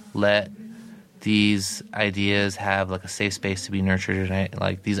 let these ideas have, like, a safe space to be nurtured, and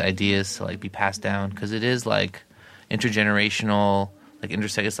like these ideas to, like, be passed down, because it is, like, intergenerational, like,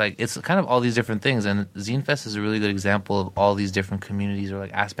 intersect. It's kind of all these different things, and Zine Fest is a really good example of all these different communities, or,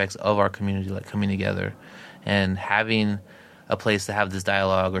 like, aspects of our community, like, coming together and having a place to have this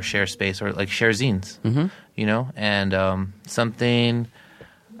dialogue or share space, or, like, share zines, and something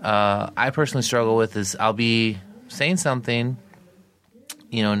I personally struggle with is I'll be saying something,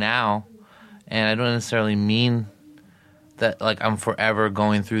 now, and I don't necessarily mean that, like, I'm forever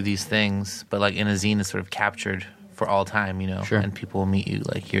going through these things, but, like, in a zine, it's sort of captured for all time, Sure. And people will meet you,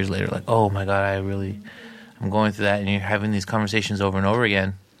 like, years later, like, oh my god, I'm going through that, and you're having these conversations over and over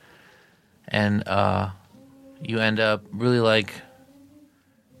again, and you end up really like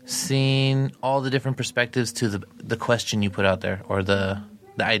seeing all the different perspectives to the question you put out there, or the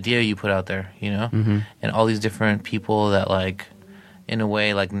idea you put out there, you know? And all these different people that like, in a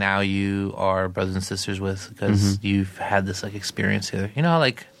way, like now you are brothers and sisters with, because you've had this like experience together. You know,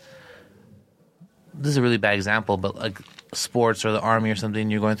 like, this is a really bad example, but like sports or the army or something,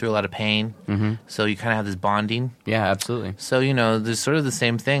 you're going through a lot of pain. So you kind of have this bonding. Yeah, absolutely. So, you know, there's sort of the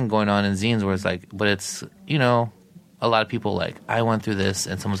same thing going on in zines where it's like, but it's, you know, a lot of people like, I went through this,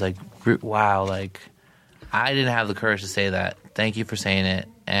 and someone's like, wow, like, I didn't have the courage to say that. Thank you for saying it.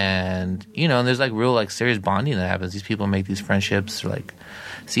 And, you know, and there's like real like serious bonding that happens. These people make these friendships, or like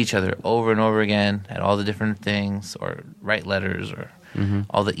see each other over and over again at all the different things, or write letters, or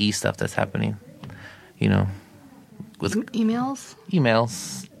all the stuff that's happening, you know, with emails,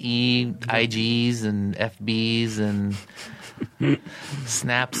 IGs and FBs and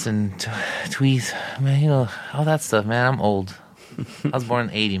snaps and tweets, man, you know, all that stuff, man. I'm old. I was born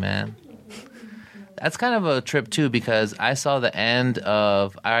in 80, man. That's kind of a trip too, because I saw the end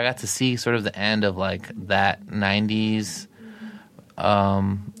of, I got to see sort of the end of like that 90s,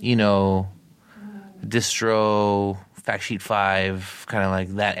 you know, distro, Fact Sheet 5, kind of like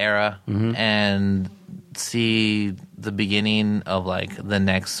that era, and see the beginning of like the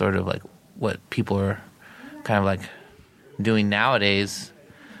next sort of like what people are kind of like doing nowadays,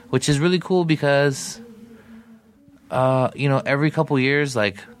 which is really cool because, you know, every couple years,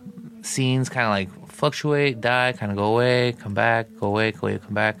 like scenes kind of like fluctuate, die, kind of go away, come back, go away,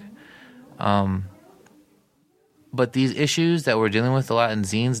 come back. But these issues that we're dealing with a lot in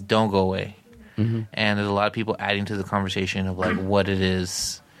zines don't go away. And there's a lot of people adding to the conversation of like what it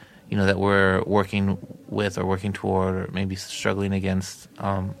is, you know, that we're working with or working toward or maybe struggling against.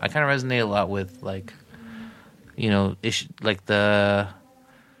 I kind of resonate a lot with like, you know, like the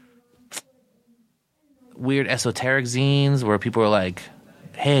weird esoteric zines where people are like,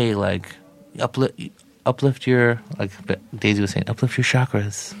 hey, like, uplift your, like Daisy was saying, uplift your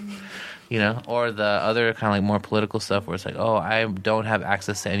chakras, you know, or the other kind of like more political stuff where it's like, oh, I don't have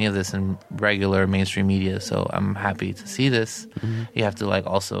access to any of this in regular mainstream media, so I'm happy to see this. You have to like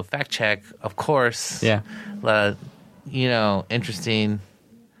also fact check, of course. Yeah. You know, interesting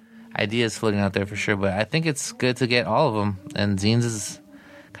ideas floating out there for sure, but I think it's good to get all of them, and zines is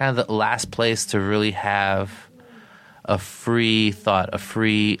kind of the last place to really have a free thought, a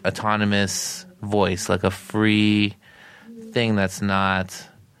free autonomous voice, like a free thing that's not,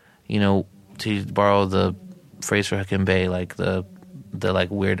 you know, to borrow the phrase for Huck and Bay, like the like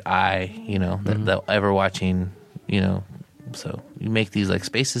weird eye, you know, the ever watching, you know. So you make these like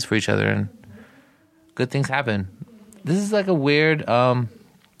spaces for each other, and good things happen. This is like a weird,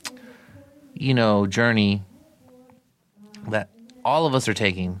 you know, journey that all of us are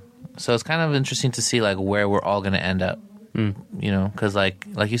taking. So it's kind of interesting to see like where we're all going to end up, you know, because like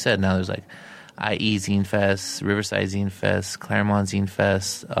you said, now there's like IE Zine Fest, Riverside Zine Fest, Claremont Zine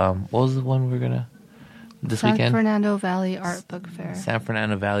Fest. What was the one we're gonna this weekend? San Fernando Valley Art Book Fair. San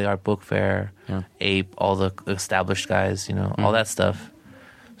Fernando Valley Art Book Fair, Ape, all the established guys, you know, all that stuff.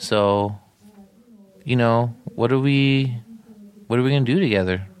 So, you know, what are we gonna do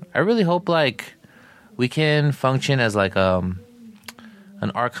together? I really hope like we can function as like an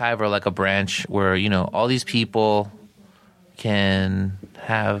archive or like a branch where, you know, all these people can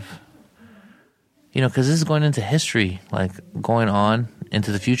have, you know, because this is going into history, like going on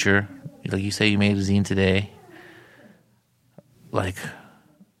into the future. Like you say, you made a zine today. Like,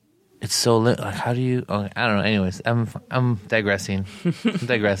 it's so lit. Like, how do you? Oh, I don't know. Anyways, I'm digressing.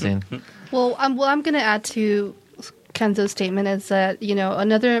 Well, I'm going to add to Kenzo's statement is that, you know,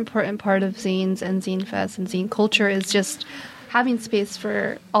 another important part of zines and Zine Fest and zine culture is just having space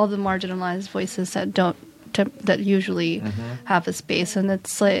for all the marginalized voices that usually have a space. And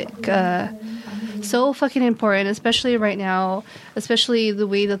it's like so fucking important, especially right now, especially the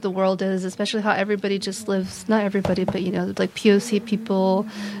way that the world is, especially how everybody just lives, not everybody, but, you know, like POC people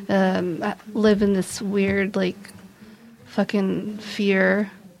live in this weird, like, fucking fear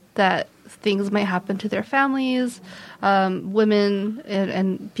that things might happen to their families, women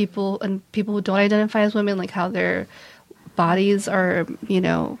and people who don't identify as women, like how their bodies are, you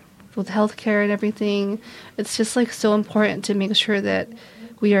know, with healthcare and everything. It's just like so important to make sure that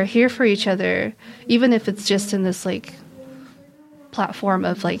we are here for each other, even if it's just in this like platform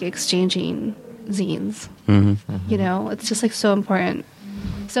of like exchanging zines. You know, it's just like so important.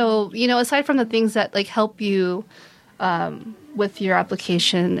 So, you know, aside from the things that like help you with your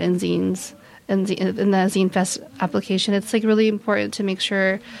application in zines and in the Zine Fest application, it's like really important to make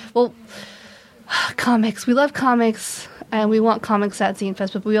sure, well, comics, we love comics and we want comics at Zine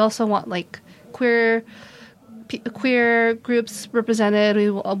Fest, but we also want like queer queer groups represented.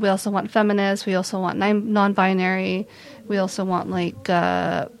 We also want feminists. We also want non-binary. We also want like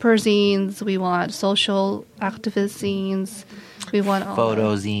per-zines. We want social activist zines. We want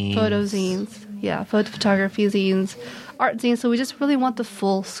photo zines. Yeah, photography zines, art zines. So we just really want the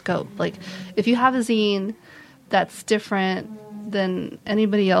full scope. Like, if you have a zine that's different than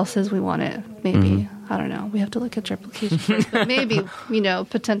anybody else's, we want it. Maybe. I don't know. We have to look at your application first, but maybe,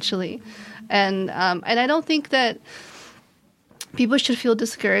 potentially. And I don't think that people should feel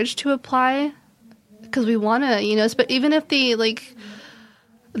discouraged to apply, because we want to, but even if they, like,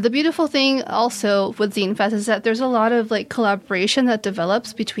 the beautiful thing also with Zine Fest is that there's a lot of, like, collaboration that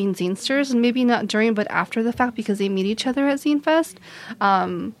develops between zinesters, and maybe not during, but after the fact, because they meet each other at Zine Fest,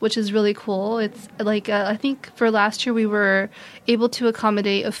 which is really cool. It's, like, I think for last year we were able to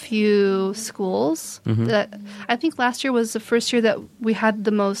accommodate a few schools. That I think last year was the first year that we had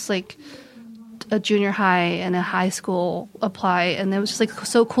the most, like, a junior high and a high school apply, and it was just like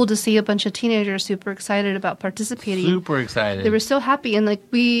so cool to see a bunch of teenagers super excited about participating. Super excited. They were so happy, and like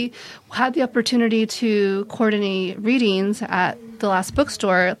we had the opportunity to coordinate readings at the last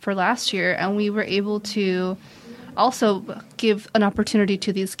bookstore for last year, and we were able to also give an opportunity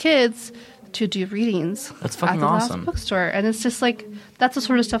to these kids to do readings. That's fucking at the awesome. last bookstore, and it's just like that's the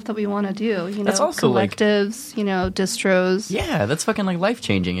sort of stuff that we want to do. That's also collectives, distros. Yeah, that's fucking like life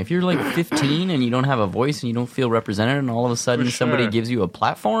changing. If you're like 15 and you don't have a voice and you don't feel represented, and all of a sudden somebody gives you a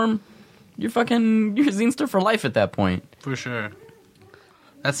platform, you're zinester for life at that point. For sure.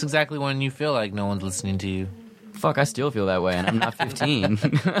 That's exactly when you feel like no one's listening to you. Fuck, I still feel that way, and I'm not 15.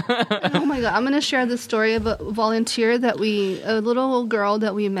 Oh my god, I'm going to share the story of a volunteer a little girl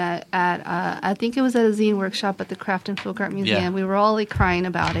that we met at, I think it was at a zine workshop at the Craft and Folk Art Museum. Yeah. We were all like crying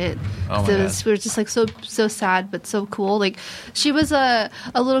about it. Oh my God. We were just like so sad, but so cool. Like, she was a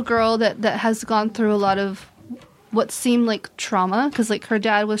little girl that has gone through a lot of what seemed like trauma, because like her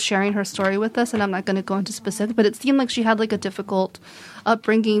dad was sharing her story with us, and I'm not going to go into specifics, but it seemed like she had like a difficult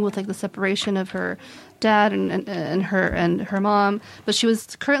upbringing with like the separation of her dad and her mom, but she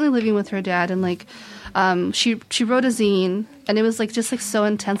was currently living with her dad, and like she wrote a zine, and it was like just like so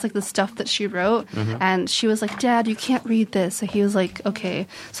intense, like the stuff that she wrote. And she was like, "Dad, you can't read this." So he was like, "Okay."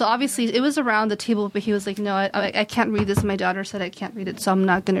 So obviously it was around the table, but he was like, "No, I can't read this. My daughter said I can't read it, so I'm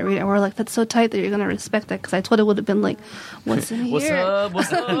not going to read it." And we're like, "That's so tight that you're going to respect that," because I told it would have been like, "What's in here?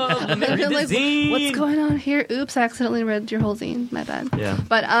 What's up? Let me read the Like, zine. what's going on here? Oops, I accidentally read your whole zine. My bad." Yeah.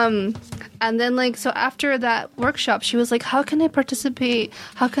 But and then like, so after that workshop, she was like, "How can I participate?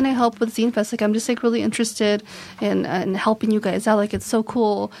 How can I help with Zine Fest? Like, I'm just like really interested in helping you guys out. Like, it's so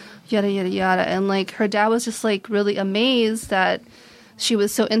cool, yada yada yada." And like, her dad was just like really amazed that she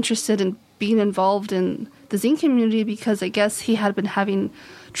was so interested in being involved in the zine community, because I guess he had been having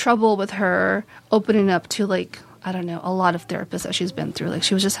trouble with her opening up to, like, I don't know, a lot of therapists that she's been through. Like,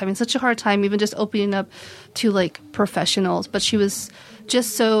 she was just having such a hard time even just opening up to like professionals, but she was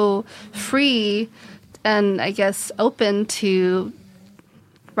just so free and I guess open to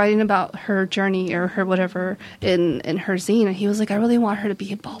writing about her journey or her whatever in her zine. And he was like, "I really want her to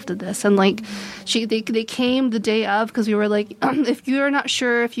be involved in this." And like, they came the day of, because we were like, if you're not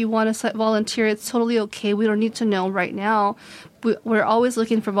sure if you want to volunteer, it's totally okay. We don't need to know right now. We're always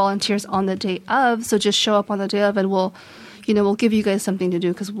looking for volunteers on the day of, so just show up on the day of, and we'll give you guys something to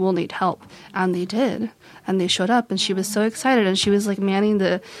do, because we'll need help. And they did. And they showed up, and she was so excited, and she was like manning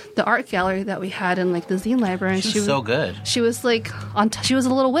the art gallery that we had in like the zine library. And She was so good. She was like she was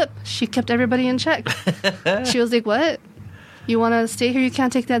a little whip. She kept everybody in check. She was like, "What? You want to stay here? You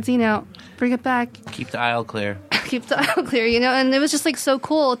can't take that zine out. Bring it back. Keep the aisle clear." Keep the aisle clear." And it was just like so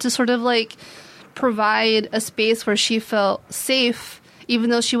cool to sort of like provide a space where she felt safe,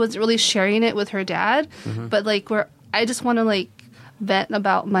 even though she wasn't really sharing it with her dad. But like, where I just want to like vent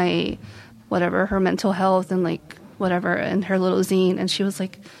about my whatever, her mental health and like whatever, in her little zine. And she was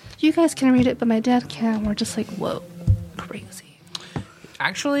like, "You guys can read it, but my dad can't." And we're just like, whoa, crazy.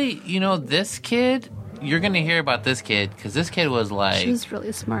 Actually, this kid, you're going to hear about this kid, because this kid was like... She was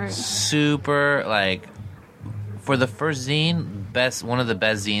really smart. Super, like, for the first zine, one of the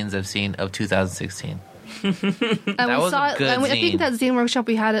best zines I've seen of 2016. And That was a good I think zine. that zine workshop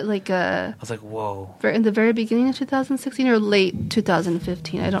we had it like I was like, whoa. in the very beginning of 2016 or late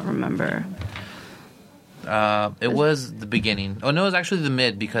 2015. I don't remember. It was the beginning. Oh, no, it was actually the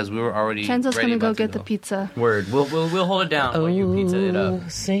mid, because we were already Kenzo's ready gonna go about to get the pizza. Word. We'll hold it down while you pizza it up.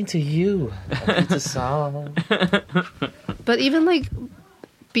 Sing to you a pizza song. But even like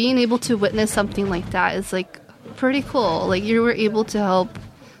being able to witness something like that is like pretty cool. Like, you were able to help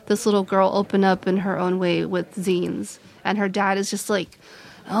this little girl open up in her own way with zines, and her dad is just like,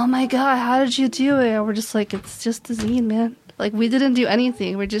 oh my God, how did you do it? And we're just like, it's just the zine, man. Like, we didn't do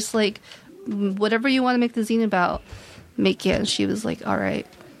anything. We're just like, whatever you want to make the zine about, make it. And she was like, all right.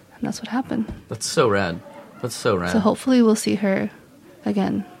 And that's what happened. That's so rad. So hopefully we'll see her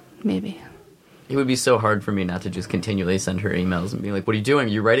again, maybe. It would be so hard for me not to just continually send her emails and be like, what are you doing?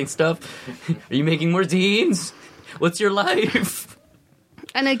 Are you writing stuff? Are you making more zines? What's your life?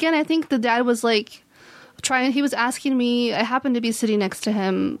 And again, I think the dad was like, he was asking me, I happened to be sitting next to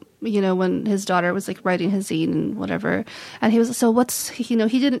him, when his daughter was like writing his zine and whatever. And he was, so what's, he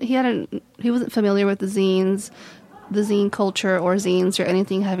wasn't familiar with the zine culture or zines or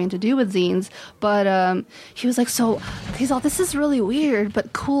anything having to do with zines. But he was like, so he's all, this is really weird,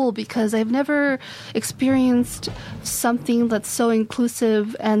 but cool, because I've never experienced something that's so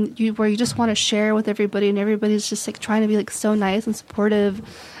inclusive and where you just want to share with everybody and everybody's just like trying to be like so nice and supportive.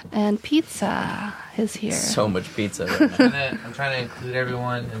 And pizza is here. So much pizza right now. I'm trying to include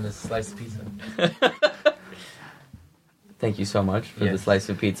everyone in this slice of pizza. Thank you so much for the slice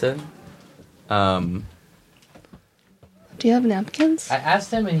of pizza. Do you have napkins? I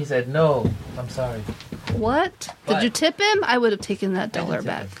asked him and he said, no, I'm sorry. What? But did you tip him? I would have taken that $1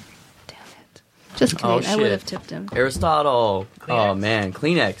 back. Damn it. Just kidding. Oh, shit. I would have tipped him. Aristotle. Kleenex? Oh, man.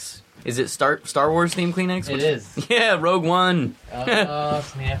 Kleenex. Is it Star Wars themed Kleenex? It is. Yeah, Rogue One. Oh,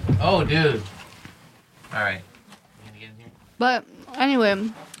 snap. Oh, dude. All right. You gonna get in here? But anyway,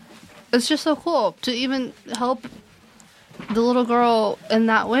 it's just so cool to even help the little girl in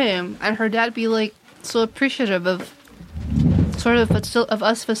that way, and her dad be like so appreciative of sort of of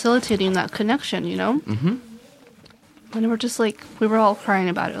us facilitating that connection, Mm-hmm. And we're just like, we were all crying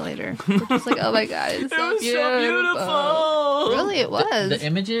about it later. We're just like, oh my God, it's so beautiful. Really, it was. The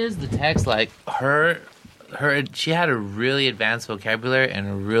images, the text, like she had a really advanced vocabulary and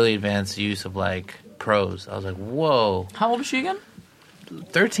a really advanced use of like prose. I was like, whoa. How old is she again?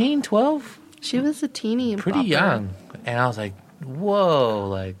 13, 12? She was a teeny, pretty bopper. young. And I was like, whoa,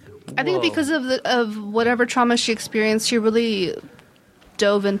 like. I think because of whatever trauma she experienced, she really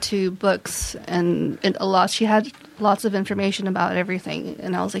dove into books and a lot. She had lots of information about everything,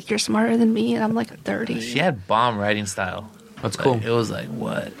 and I was like, "You're smarter than me," and I'm like 30. She had bomb writing style. That's cool. It was like,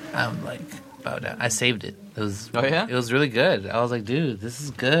 what? I'm like, bow down. I saved it. It was. Oh yeah. It was really good. I was like, dude, this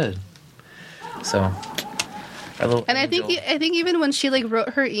is good. So. And I think even when she like wrote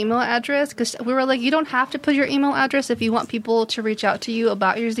her email address, because we were like, you don't have to put your email address if you want people to reach out to you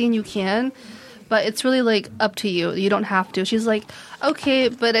about your zine, you can, but it's really like up to you. You don't have to. She's like, okay,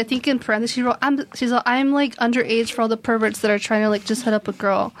 but I think in parentheses she wrote, I'm like underage for all the perverts that are trying to like just hit up a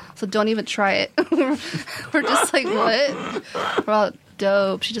girl, so don't even try it. We're just like, what? We're all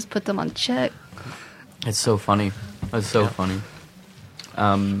dope. She just put them on check. It's so funny. It's so funny.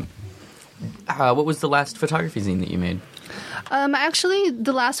 What was the last photography zine that you made? Actually,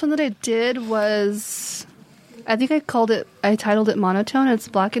 the last one that I did was, I think I titled it Monotone. It's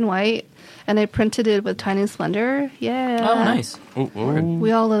black and white, and I printed it with Tiny Splendor. Yeah. Oh, nice.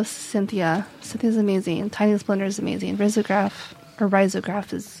 We all love Cynthia. Cynthia's amazing. Tiny Splendor is amazing.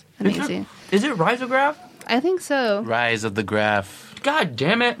 Risograph is amazing. Is it Risograph? I think so. Rise of the Graph. God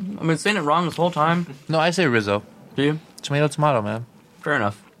damn it. I've been saying it wrong this whole time. No, I say Rizzo. Do you? Tomato, man. Fair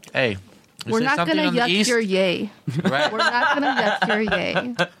enough. Hey. We're not going to yuck your yay. Right. We're not going to yuck your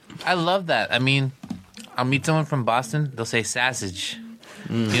yay. I love that. I mean, I'll meet someone from Boston, they'll say sausage.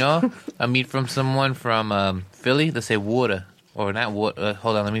 You know? I'll meet someone from Philly, they'll say water. Or not water.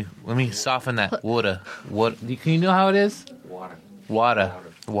 Hold on, let me soften that. Water. What? Can you know how it is? Water.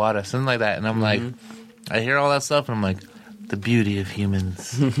 Something like that. And I'm like, I hear all that stuff, and I'm like, the beauty of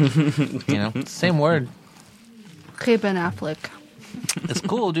humans. You know? Same word. Okay, Ben Affleck. It's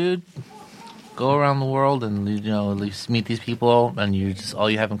cool, dude. Go around the world and, you know, at least meet these people, and you just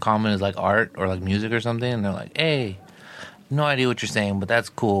all you have in common is like art or like music or something, and they're like, hey, no idea what you're saying, but that's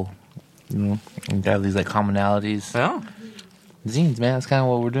cool. You know, and you have these like commonalities. Yeah. Zines, man, that's kind of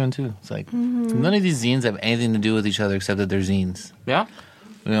what we're doing too. It's like none of these zines have anything to do with each other except that they're zines. Yeah.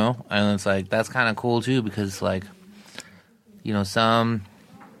 You know, and it's like that's kind of cool too, because like, you know, some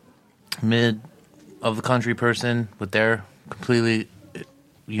mid of the country person with their completely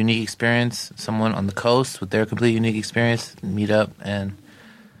unique experience, someone on the coast with their completely unique experience meet up, and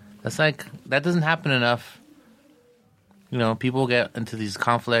that's like, that doesn't happen enough. You know, people get into these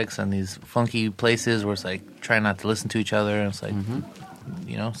conflicts and these funky places where it's like trying not to listen to each other, and it's like,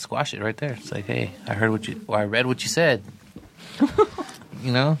 you know, squash it right there. It's like, hey, I read what you said.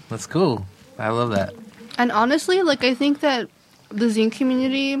 You know, that's cool. I love that. And honestly, like, I think that the zine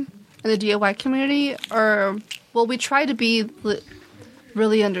community and the DIY community we try to be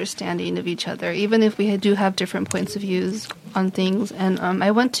really understanding of each other, even if we do have different points of views. on things. And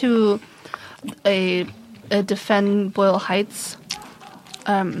I went to a Defend Boyle Heights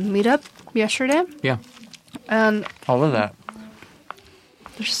meetup yesterday. Yeah. And How was that?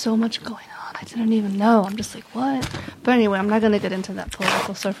 there's so much going on. I didn't even know. I'm just like, what? But anyway, I'm not going to get into that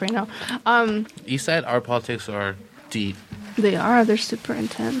political stuff right now. East Side, our politics are deep. They are. They're super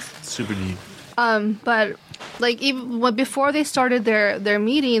intense. Super deep. But like even before they started their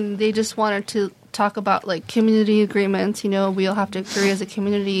meeting, they just wanted to talk about like community agreements. We all have to agree as a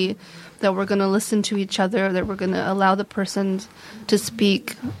community that we're going to listen to each other, that we're going to allow the person to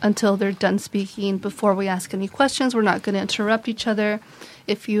speak until they're done speaking before we ask any questions. We're not going to interrupt each other.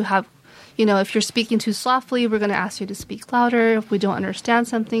 If you have, if you're speaking too softly, we're going to ask you to speak louder. If we don't understand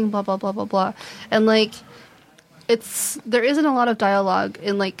something, blah, blah, blah, blah, blah. And like, there isn't a lot of dialogue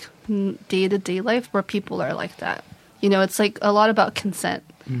in like day-to-day life where people are like that. It's like a lot about consent.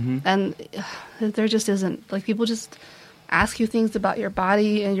 Mm-hmm. And there just isn't. Like, people just ask you things about your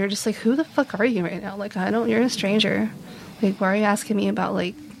body, and you're just like, who the fuck are you right now? Like, you're a stranger. Like, why are you asking me about,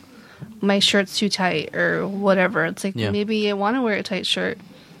 like, my shirt's too tight or whatever? It's like, maybe I want to wear a tight shirt.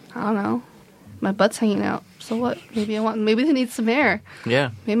 I don't know. My butt's hanging out. So what? Maybe they need some air.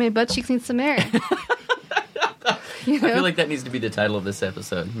 Yeah. Maybe my butt cheeks need some air. I feel like that needs to be the title of this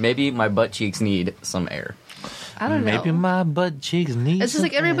episode. Maybe my butt cheeks need some air. I don't know. Maybe my butt cheeks need. It's just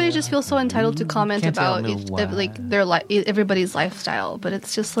like everybody just feels so entitled to comment about their everybody's lifestyle, but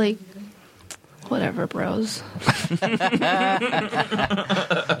it's just like, whatever, bros.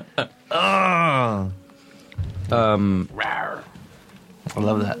 I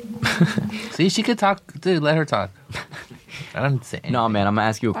love that. See, she could talk. Dude, let her talk. I don't say anything. No, man, I'm going to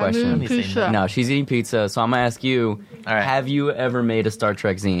ask you a question. No, she's eating pizza, so I'm going to ask you, have you ever made a Star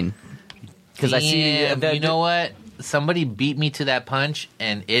Trek zine? Because I see... you know what? Somebody beat me to that punch,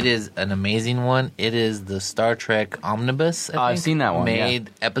 and it is an amazing one. It is the Star Trek Omnibus, I think, I've seen that one,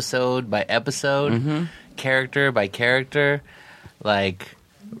 made episode by episode, character by character. Like,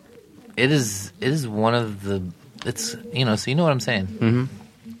 it is one of the... It's, so you know what I'm saying. Mm-hmm.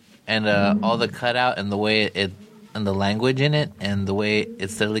 And all the cutout and the way it... And the language in it, and the way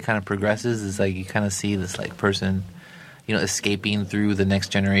it steadily kind of progresses, is like you kind of see this like person, escaping through the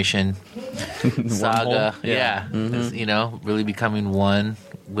Next Generation saga. Yeah. Mm-hmm. Really becoming one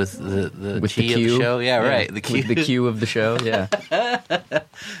with the chi of the show. Yeah, right. The Q of the show. Yeah.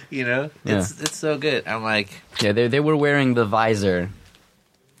 It's so good. I'm like, they were wearing the visor.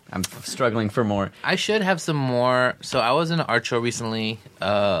 I'm struggling for more. I should have some more. So I was in an art show recently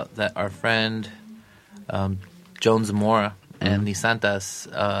that our friend. Joan Zamora and the Santas,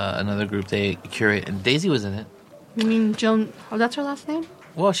 another group they curate, and Daisy was in it. You mean Joan? Oh, that's her last name?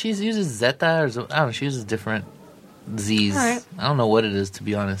 Well, she uses Zeta, or I don't know, she uses different Z's. Right. I don't know what it is, to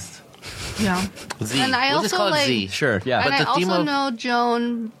be honest. Yeah. Z. And I we'll also just call it Z. Sure, yeah. And I also know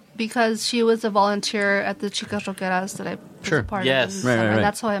Joan because she was a volunteer at the Chicas Rockeras that I was a part of. Yes. Right. And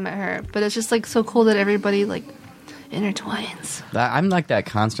that's how I met her. But it's just like so cool that everybody like intertwines. I'm like that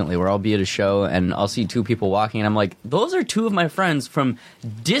constantly, where I'll be at a show and I'll see two people walking and I'm like, those are two of my friends from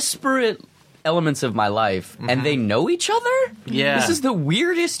disparate elements of my life, and they know each other? Yeah. This is the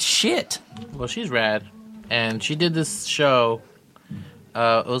weirdest shit. Well, she's rad. And she did this show.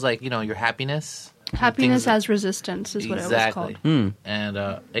 It was like, your happiness. Happiness as resistance is what it was called.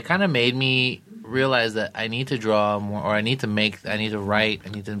 And it kind of made me realize that I need to draw more, or I need to write, I need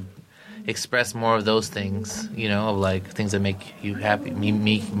to express more of those things, of like things that make you happy,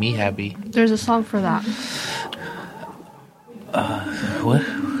 me happy. There's a song for that. What?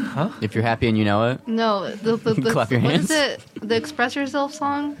 Huh? If you're happy and you know it. No, the clap your hands. What is it? The Express Yourself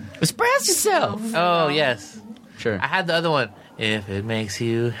song? Express yourself! Oh, yes. Sure. I had the other one. If it makes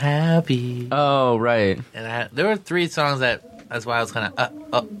you happy. Oh, right. And there were 3 songs that's why I was kind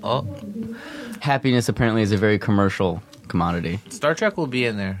of, Happiness apparently is a very commercial commodity. Star Trek will be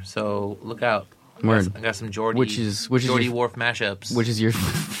in there, so look out. Word. I got some Geordie Wharf mashups. Which is your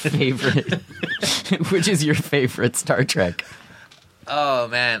favorite? Which is your favorite Star Trek? Oh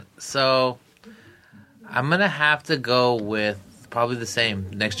man, so I'm gonna have to go with probably the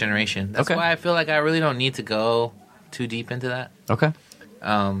same, Next Generation. That's why I feel like I really don't need to go too deep into that. Okay.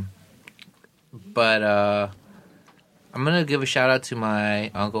 But I'm gonna give a shout out to my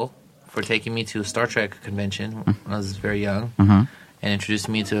uncle for taking me to a Star Trek convention when I was very young, and introduced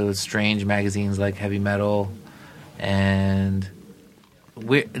me to strange magazines like Heavy Metal, and he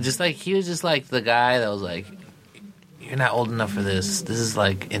was just like the guy that was like, "You're not old enough for this. This is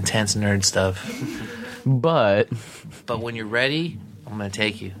like intense nerd stuff." But when you're ready, I'm gonna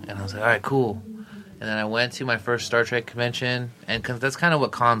take you. And I was like, all right, cool. And then I went to my first Star Trek convention, and cause that's kind of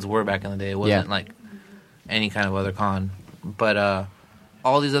what cons were back in the day. It wasn't like any kind of other con. but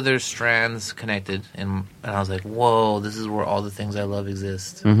all these other strands connected, and I was like, whoa, this is where all the things I love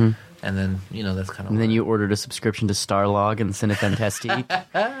exist. Mm-hmm. And then, that's kind of... And then you ordered a subscription to Starlog and Cinefantasti,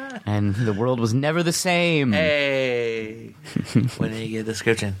 and the world was never the same. Hey! When you get a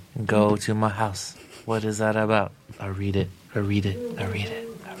description, go to my house. What is that about? I read it. That's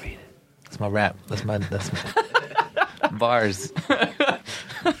my rap. That's my bars.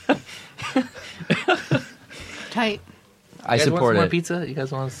 Tight. I You guys support want some more it. pizza? You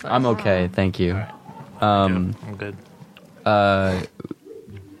guys want some? I'm okay, thank you. All right. I'm good.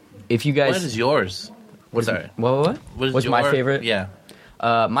 If you guys... What is yours? Sorry. What? What is What's my your- favorite? Yeah.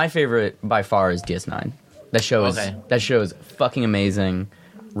 My favorite by far is DS9. That show is fucking amazing.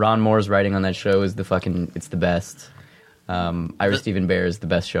 Ron Moore's writing on that show is it's the best. Ira Stephen Bear is the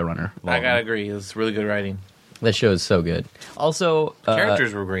best showrunner. I gotta agree. It's really good writing. That show is so good. Also,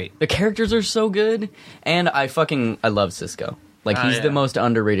 Characters were great. the characters are so good, and I love Cisco. Like, he's the most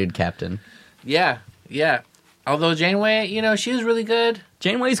underrated captain. Yeah. Although Janeway, she was really good.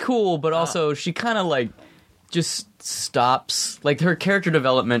 Janeway's cool, but also she kind of just stops. Like, her character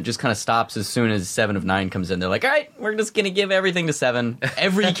development just kind of stops as soon as 7 of 9 comes in. They're like, all right, we're just going to give everything to 7.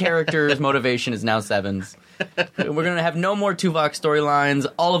 Every character's motivation is now 7's. We're going to have no more Tuvok storylines.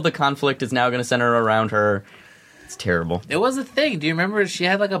 All of the conflict is now going to center around her. It's terrible. It was a thing. Do you remember she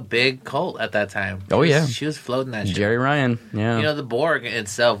had a big cult at that time? Oh, yeah. She was floating that shit. Jerry Ryan, yeah. The Borg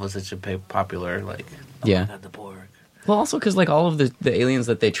itself was such a popular, oh yeah. my God, the Borg. Well, also because, all of the aliens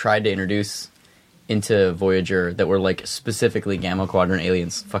that they tried to introduce into Voyager that were, specifically Gamma Quadrant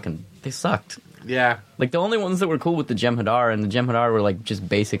aliens, they sucked. Yeah. The only ones that were cool with the Jem'Hadar, and the Jem'Hadar were, just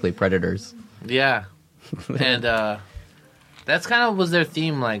basically predators. Yeah. And, that's kind of was their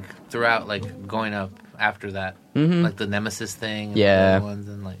theme, throughout, going up after that. Mm-hmm. The Nemesis thing. And Yeah. the other ones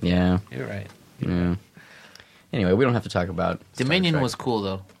and, Yeah. You're right. Yeah. Anyway, we don't have to talk about Dominion Star Trek. was cool,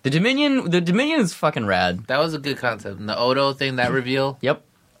 though. The Dominion is fucking rad. That was a good concept. And the Odo thing, that reveal. Yep.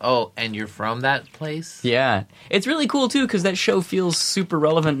 Oh, and you're from that place? Yeah. It's really cool, too, because that show feels super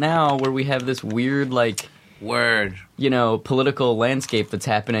relevant now, where we have this weird, Word. Political landscape that's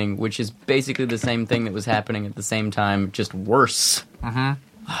happening, which is basically the same thing that was happening at the same time, just worse. Mm-hmm.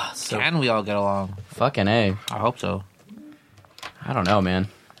 So Can we all get along? fucking A. I hope so. I don't know, man.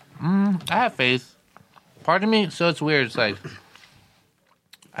 I have faith. Part of me, so it's weird. It's I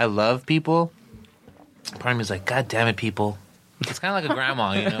love people. Part of me is God damn it, people. It's kind of like a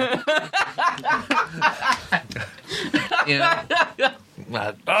grandma, you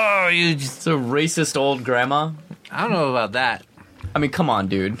just... It's a racist old grandma. I don't know about that. I mean, come on,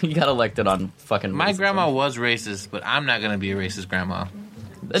 dude. He got elected on fucking My racism. grandma was racist, but I'm not going to be a racist grandma.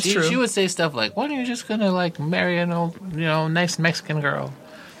 That's true. She would say stuff like, "Why don't you just gonna marry an old, nice Mexican girl?"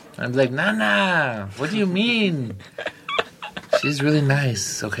 And I'd be like, "Nah. What do you mean? She's really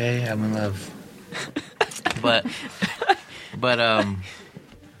nice. Okay, I'm in love." But I'm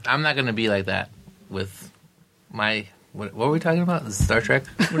not gonna be like that with my. What were we talking about? Star Trek.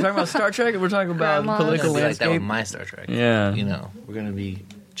 We're talking about Star Trek, and we're talking about Grandmas. I'm political gonna be like that landscape. with my Star Trek. Yeah. We're gonna be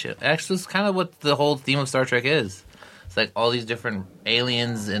chill. Actually, it's kind of what the whole theme of Star Trek is. It's all these different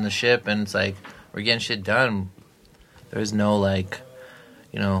aliens in the ship, and it's we're getting shit done. There's no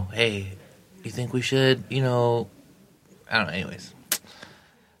hey, you think we should, I don't know. Anyways,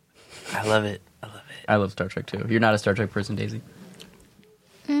 I love it. I love Star Trek too. You're not a Star Trek person, Daisy.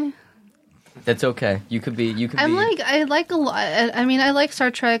 That's okay. You could be. I like a lot. I mean, I like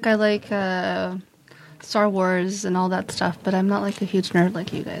Star Trek. I like Star Wars and all that stuff, but I'm not a huge nerd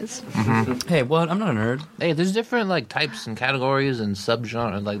like you guys. Mm-hmm. Hey, what? I'm not a nerd. Hey, there's different types and categories and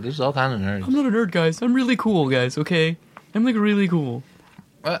subgenres. There's all kinds of nerds. I'm not a nerd, guys. I'm really cool, guys. Okay, I'm really cool.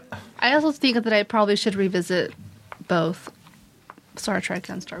 I also think that I probably should revisit both Star Trek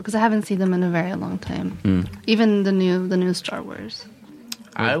and Star Wars because I haven't seen them in a very long time. Even the new Star Wars.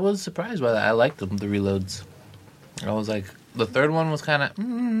 I was surprised by that. I liked the reloads. I was the third one was kind of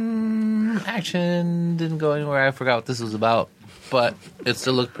action, didn't go anywhere. I forgot what this was about, but it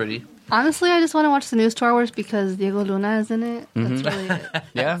still looked pretty. Honestly, I just want to watch the new Star Wars because Diego Luna is in it. That's really it.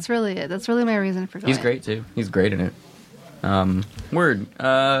 Yeah, that's really it. That's really my reason for going. He's great too. He's great in it. Word.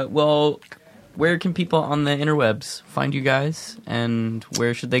 Well, where can people on the interwebs find you guys, and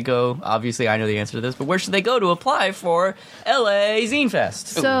where should they go? Obviously, I know the answer to this, but where should they go to apply for LA Zine Fest?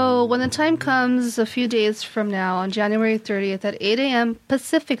 So when the time comes, a few days from now, on January 30th at 8 a.m.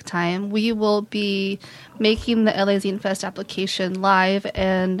 Pacific time, we will be making the LA Zine Fest application live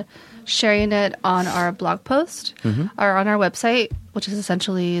and sharing it on our blog post or on our website, which is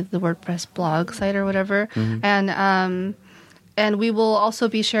essentially the WordPress blog site or whatever. And we will also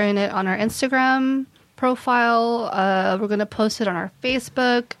be sharing it on our Instagram profile. We're going to post it on our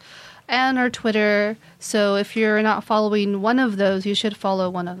Facebook and our Twitter. So if you're not following one of those, you should follow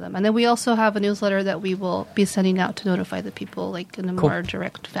one of them. And then we also have a newsletter that we will be sending out to notify the people, like in a more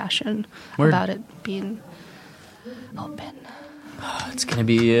direct fashion about it being open. It's gonna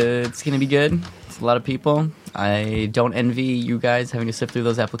be good. It's a lot of people. I don't envy you guys having to sift through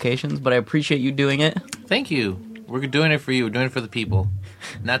those applications, but I appreciate you doing it. Thank you. We're doing it for you. We're doing it for the people.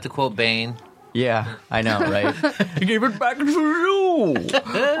 Not to quote Bane. Yeah, I know, right? He gave it back to you, the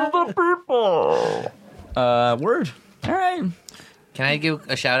people. Word. All right. Can I give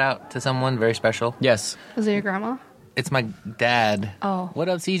a shout out to someone very special? Yes. Is it your grandma? It's my dad. Oh. What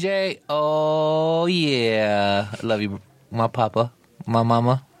up, CJ? Oh, yeah. I love you, my papa, my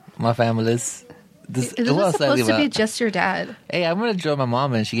mama, my families. Is it supposed to be just your dad? Hey, I'm going to join my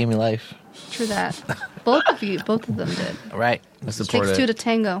mom, and she gave me life. True that. Both of them did. Right. I support Takes it. two to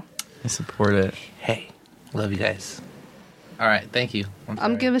tango. I support it. Hey, love you guys. All right, thank you.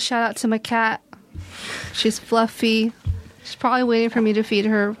 I'm giving a shout out to my cat. She's fluffy. She's probably waiting for me to feed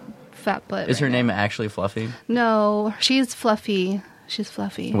her fat butt. Is her name actually Fluffy? No, she's fluffy. She's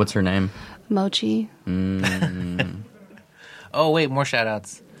fluffy. What's her name? Mochi. Oh, wait, more shout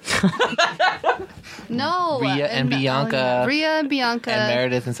outs. No. Rhea and Bianca. Rhea and Bianca. And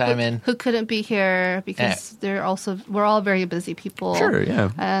Meredith and Simon. Who couldn't be here because we're all very busy people. Sure,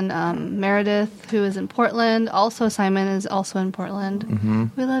 yeah. And Meredith, who is in Portland. Also, Simon is also in Portland. Mm-hmm.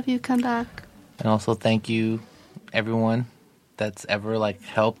 We love you. Come back. And also thank you, everyone that's ever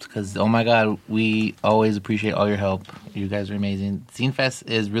helped, because oh my god, we always appreciate all your help. You guys are amazing. Zine Fest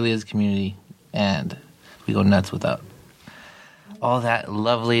really is a community, and we go nuts without all that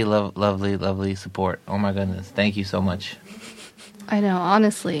lovely support. Oh my goodness, thank you so much. I know,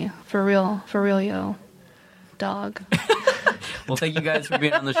 honestly, for real, yo, dog. Well, thank you guys for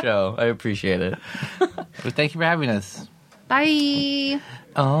being on the show. I appreciate it. But thank you for having us. Bye.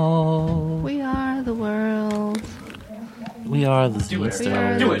 Oh, We are the world. we are the We are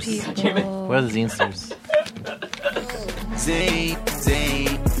Zinesters. the people. We're the Zinesters. Zing,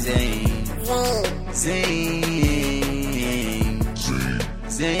 zing, zing. Zing.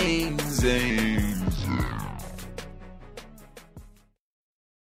 Zing, zing.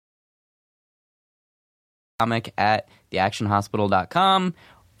 Comic at theactionhospital.com.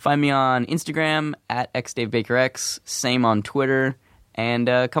 Find me on Instagram at xdavebakerx. Same on Twitter. And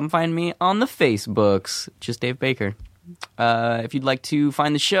come find me on the Facebooks. Just Dave Baker. If you'd like to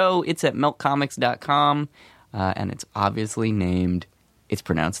find the show, it's at meltcomics.com. And it's obviously named, it's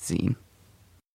pronounced Zine.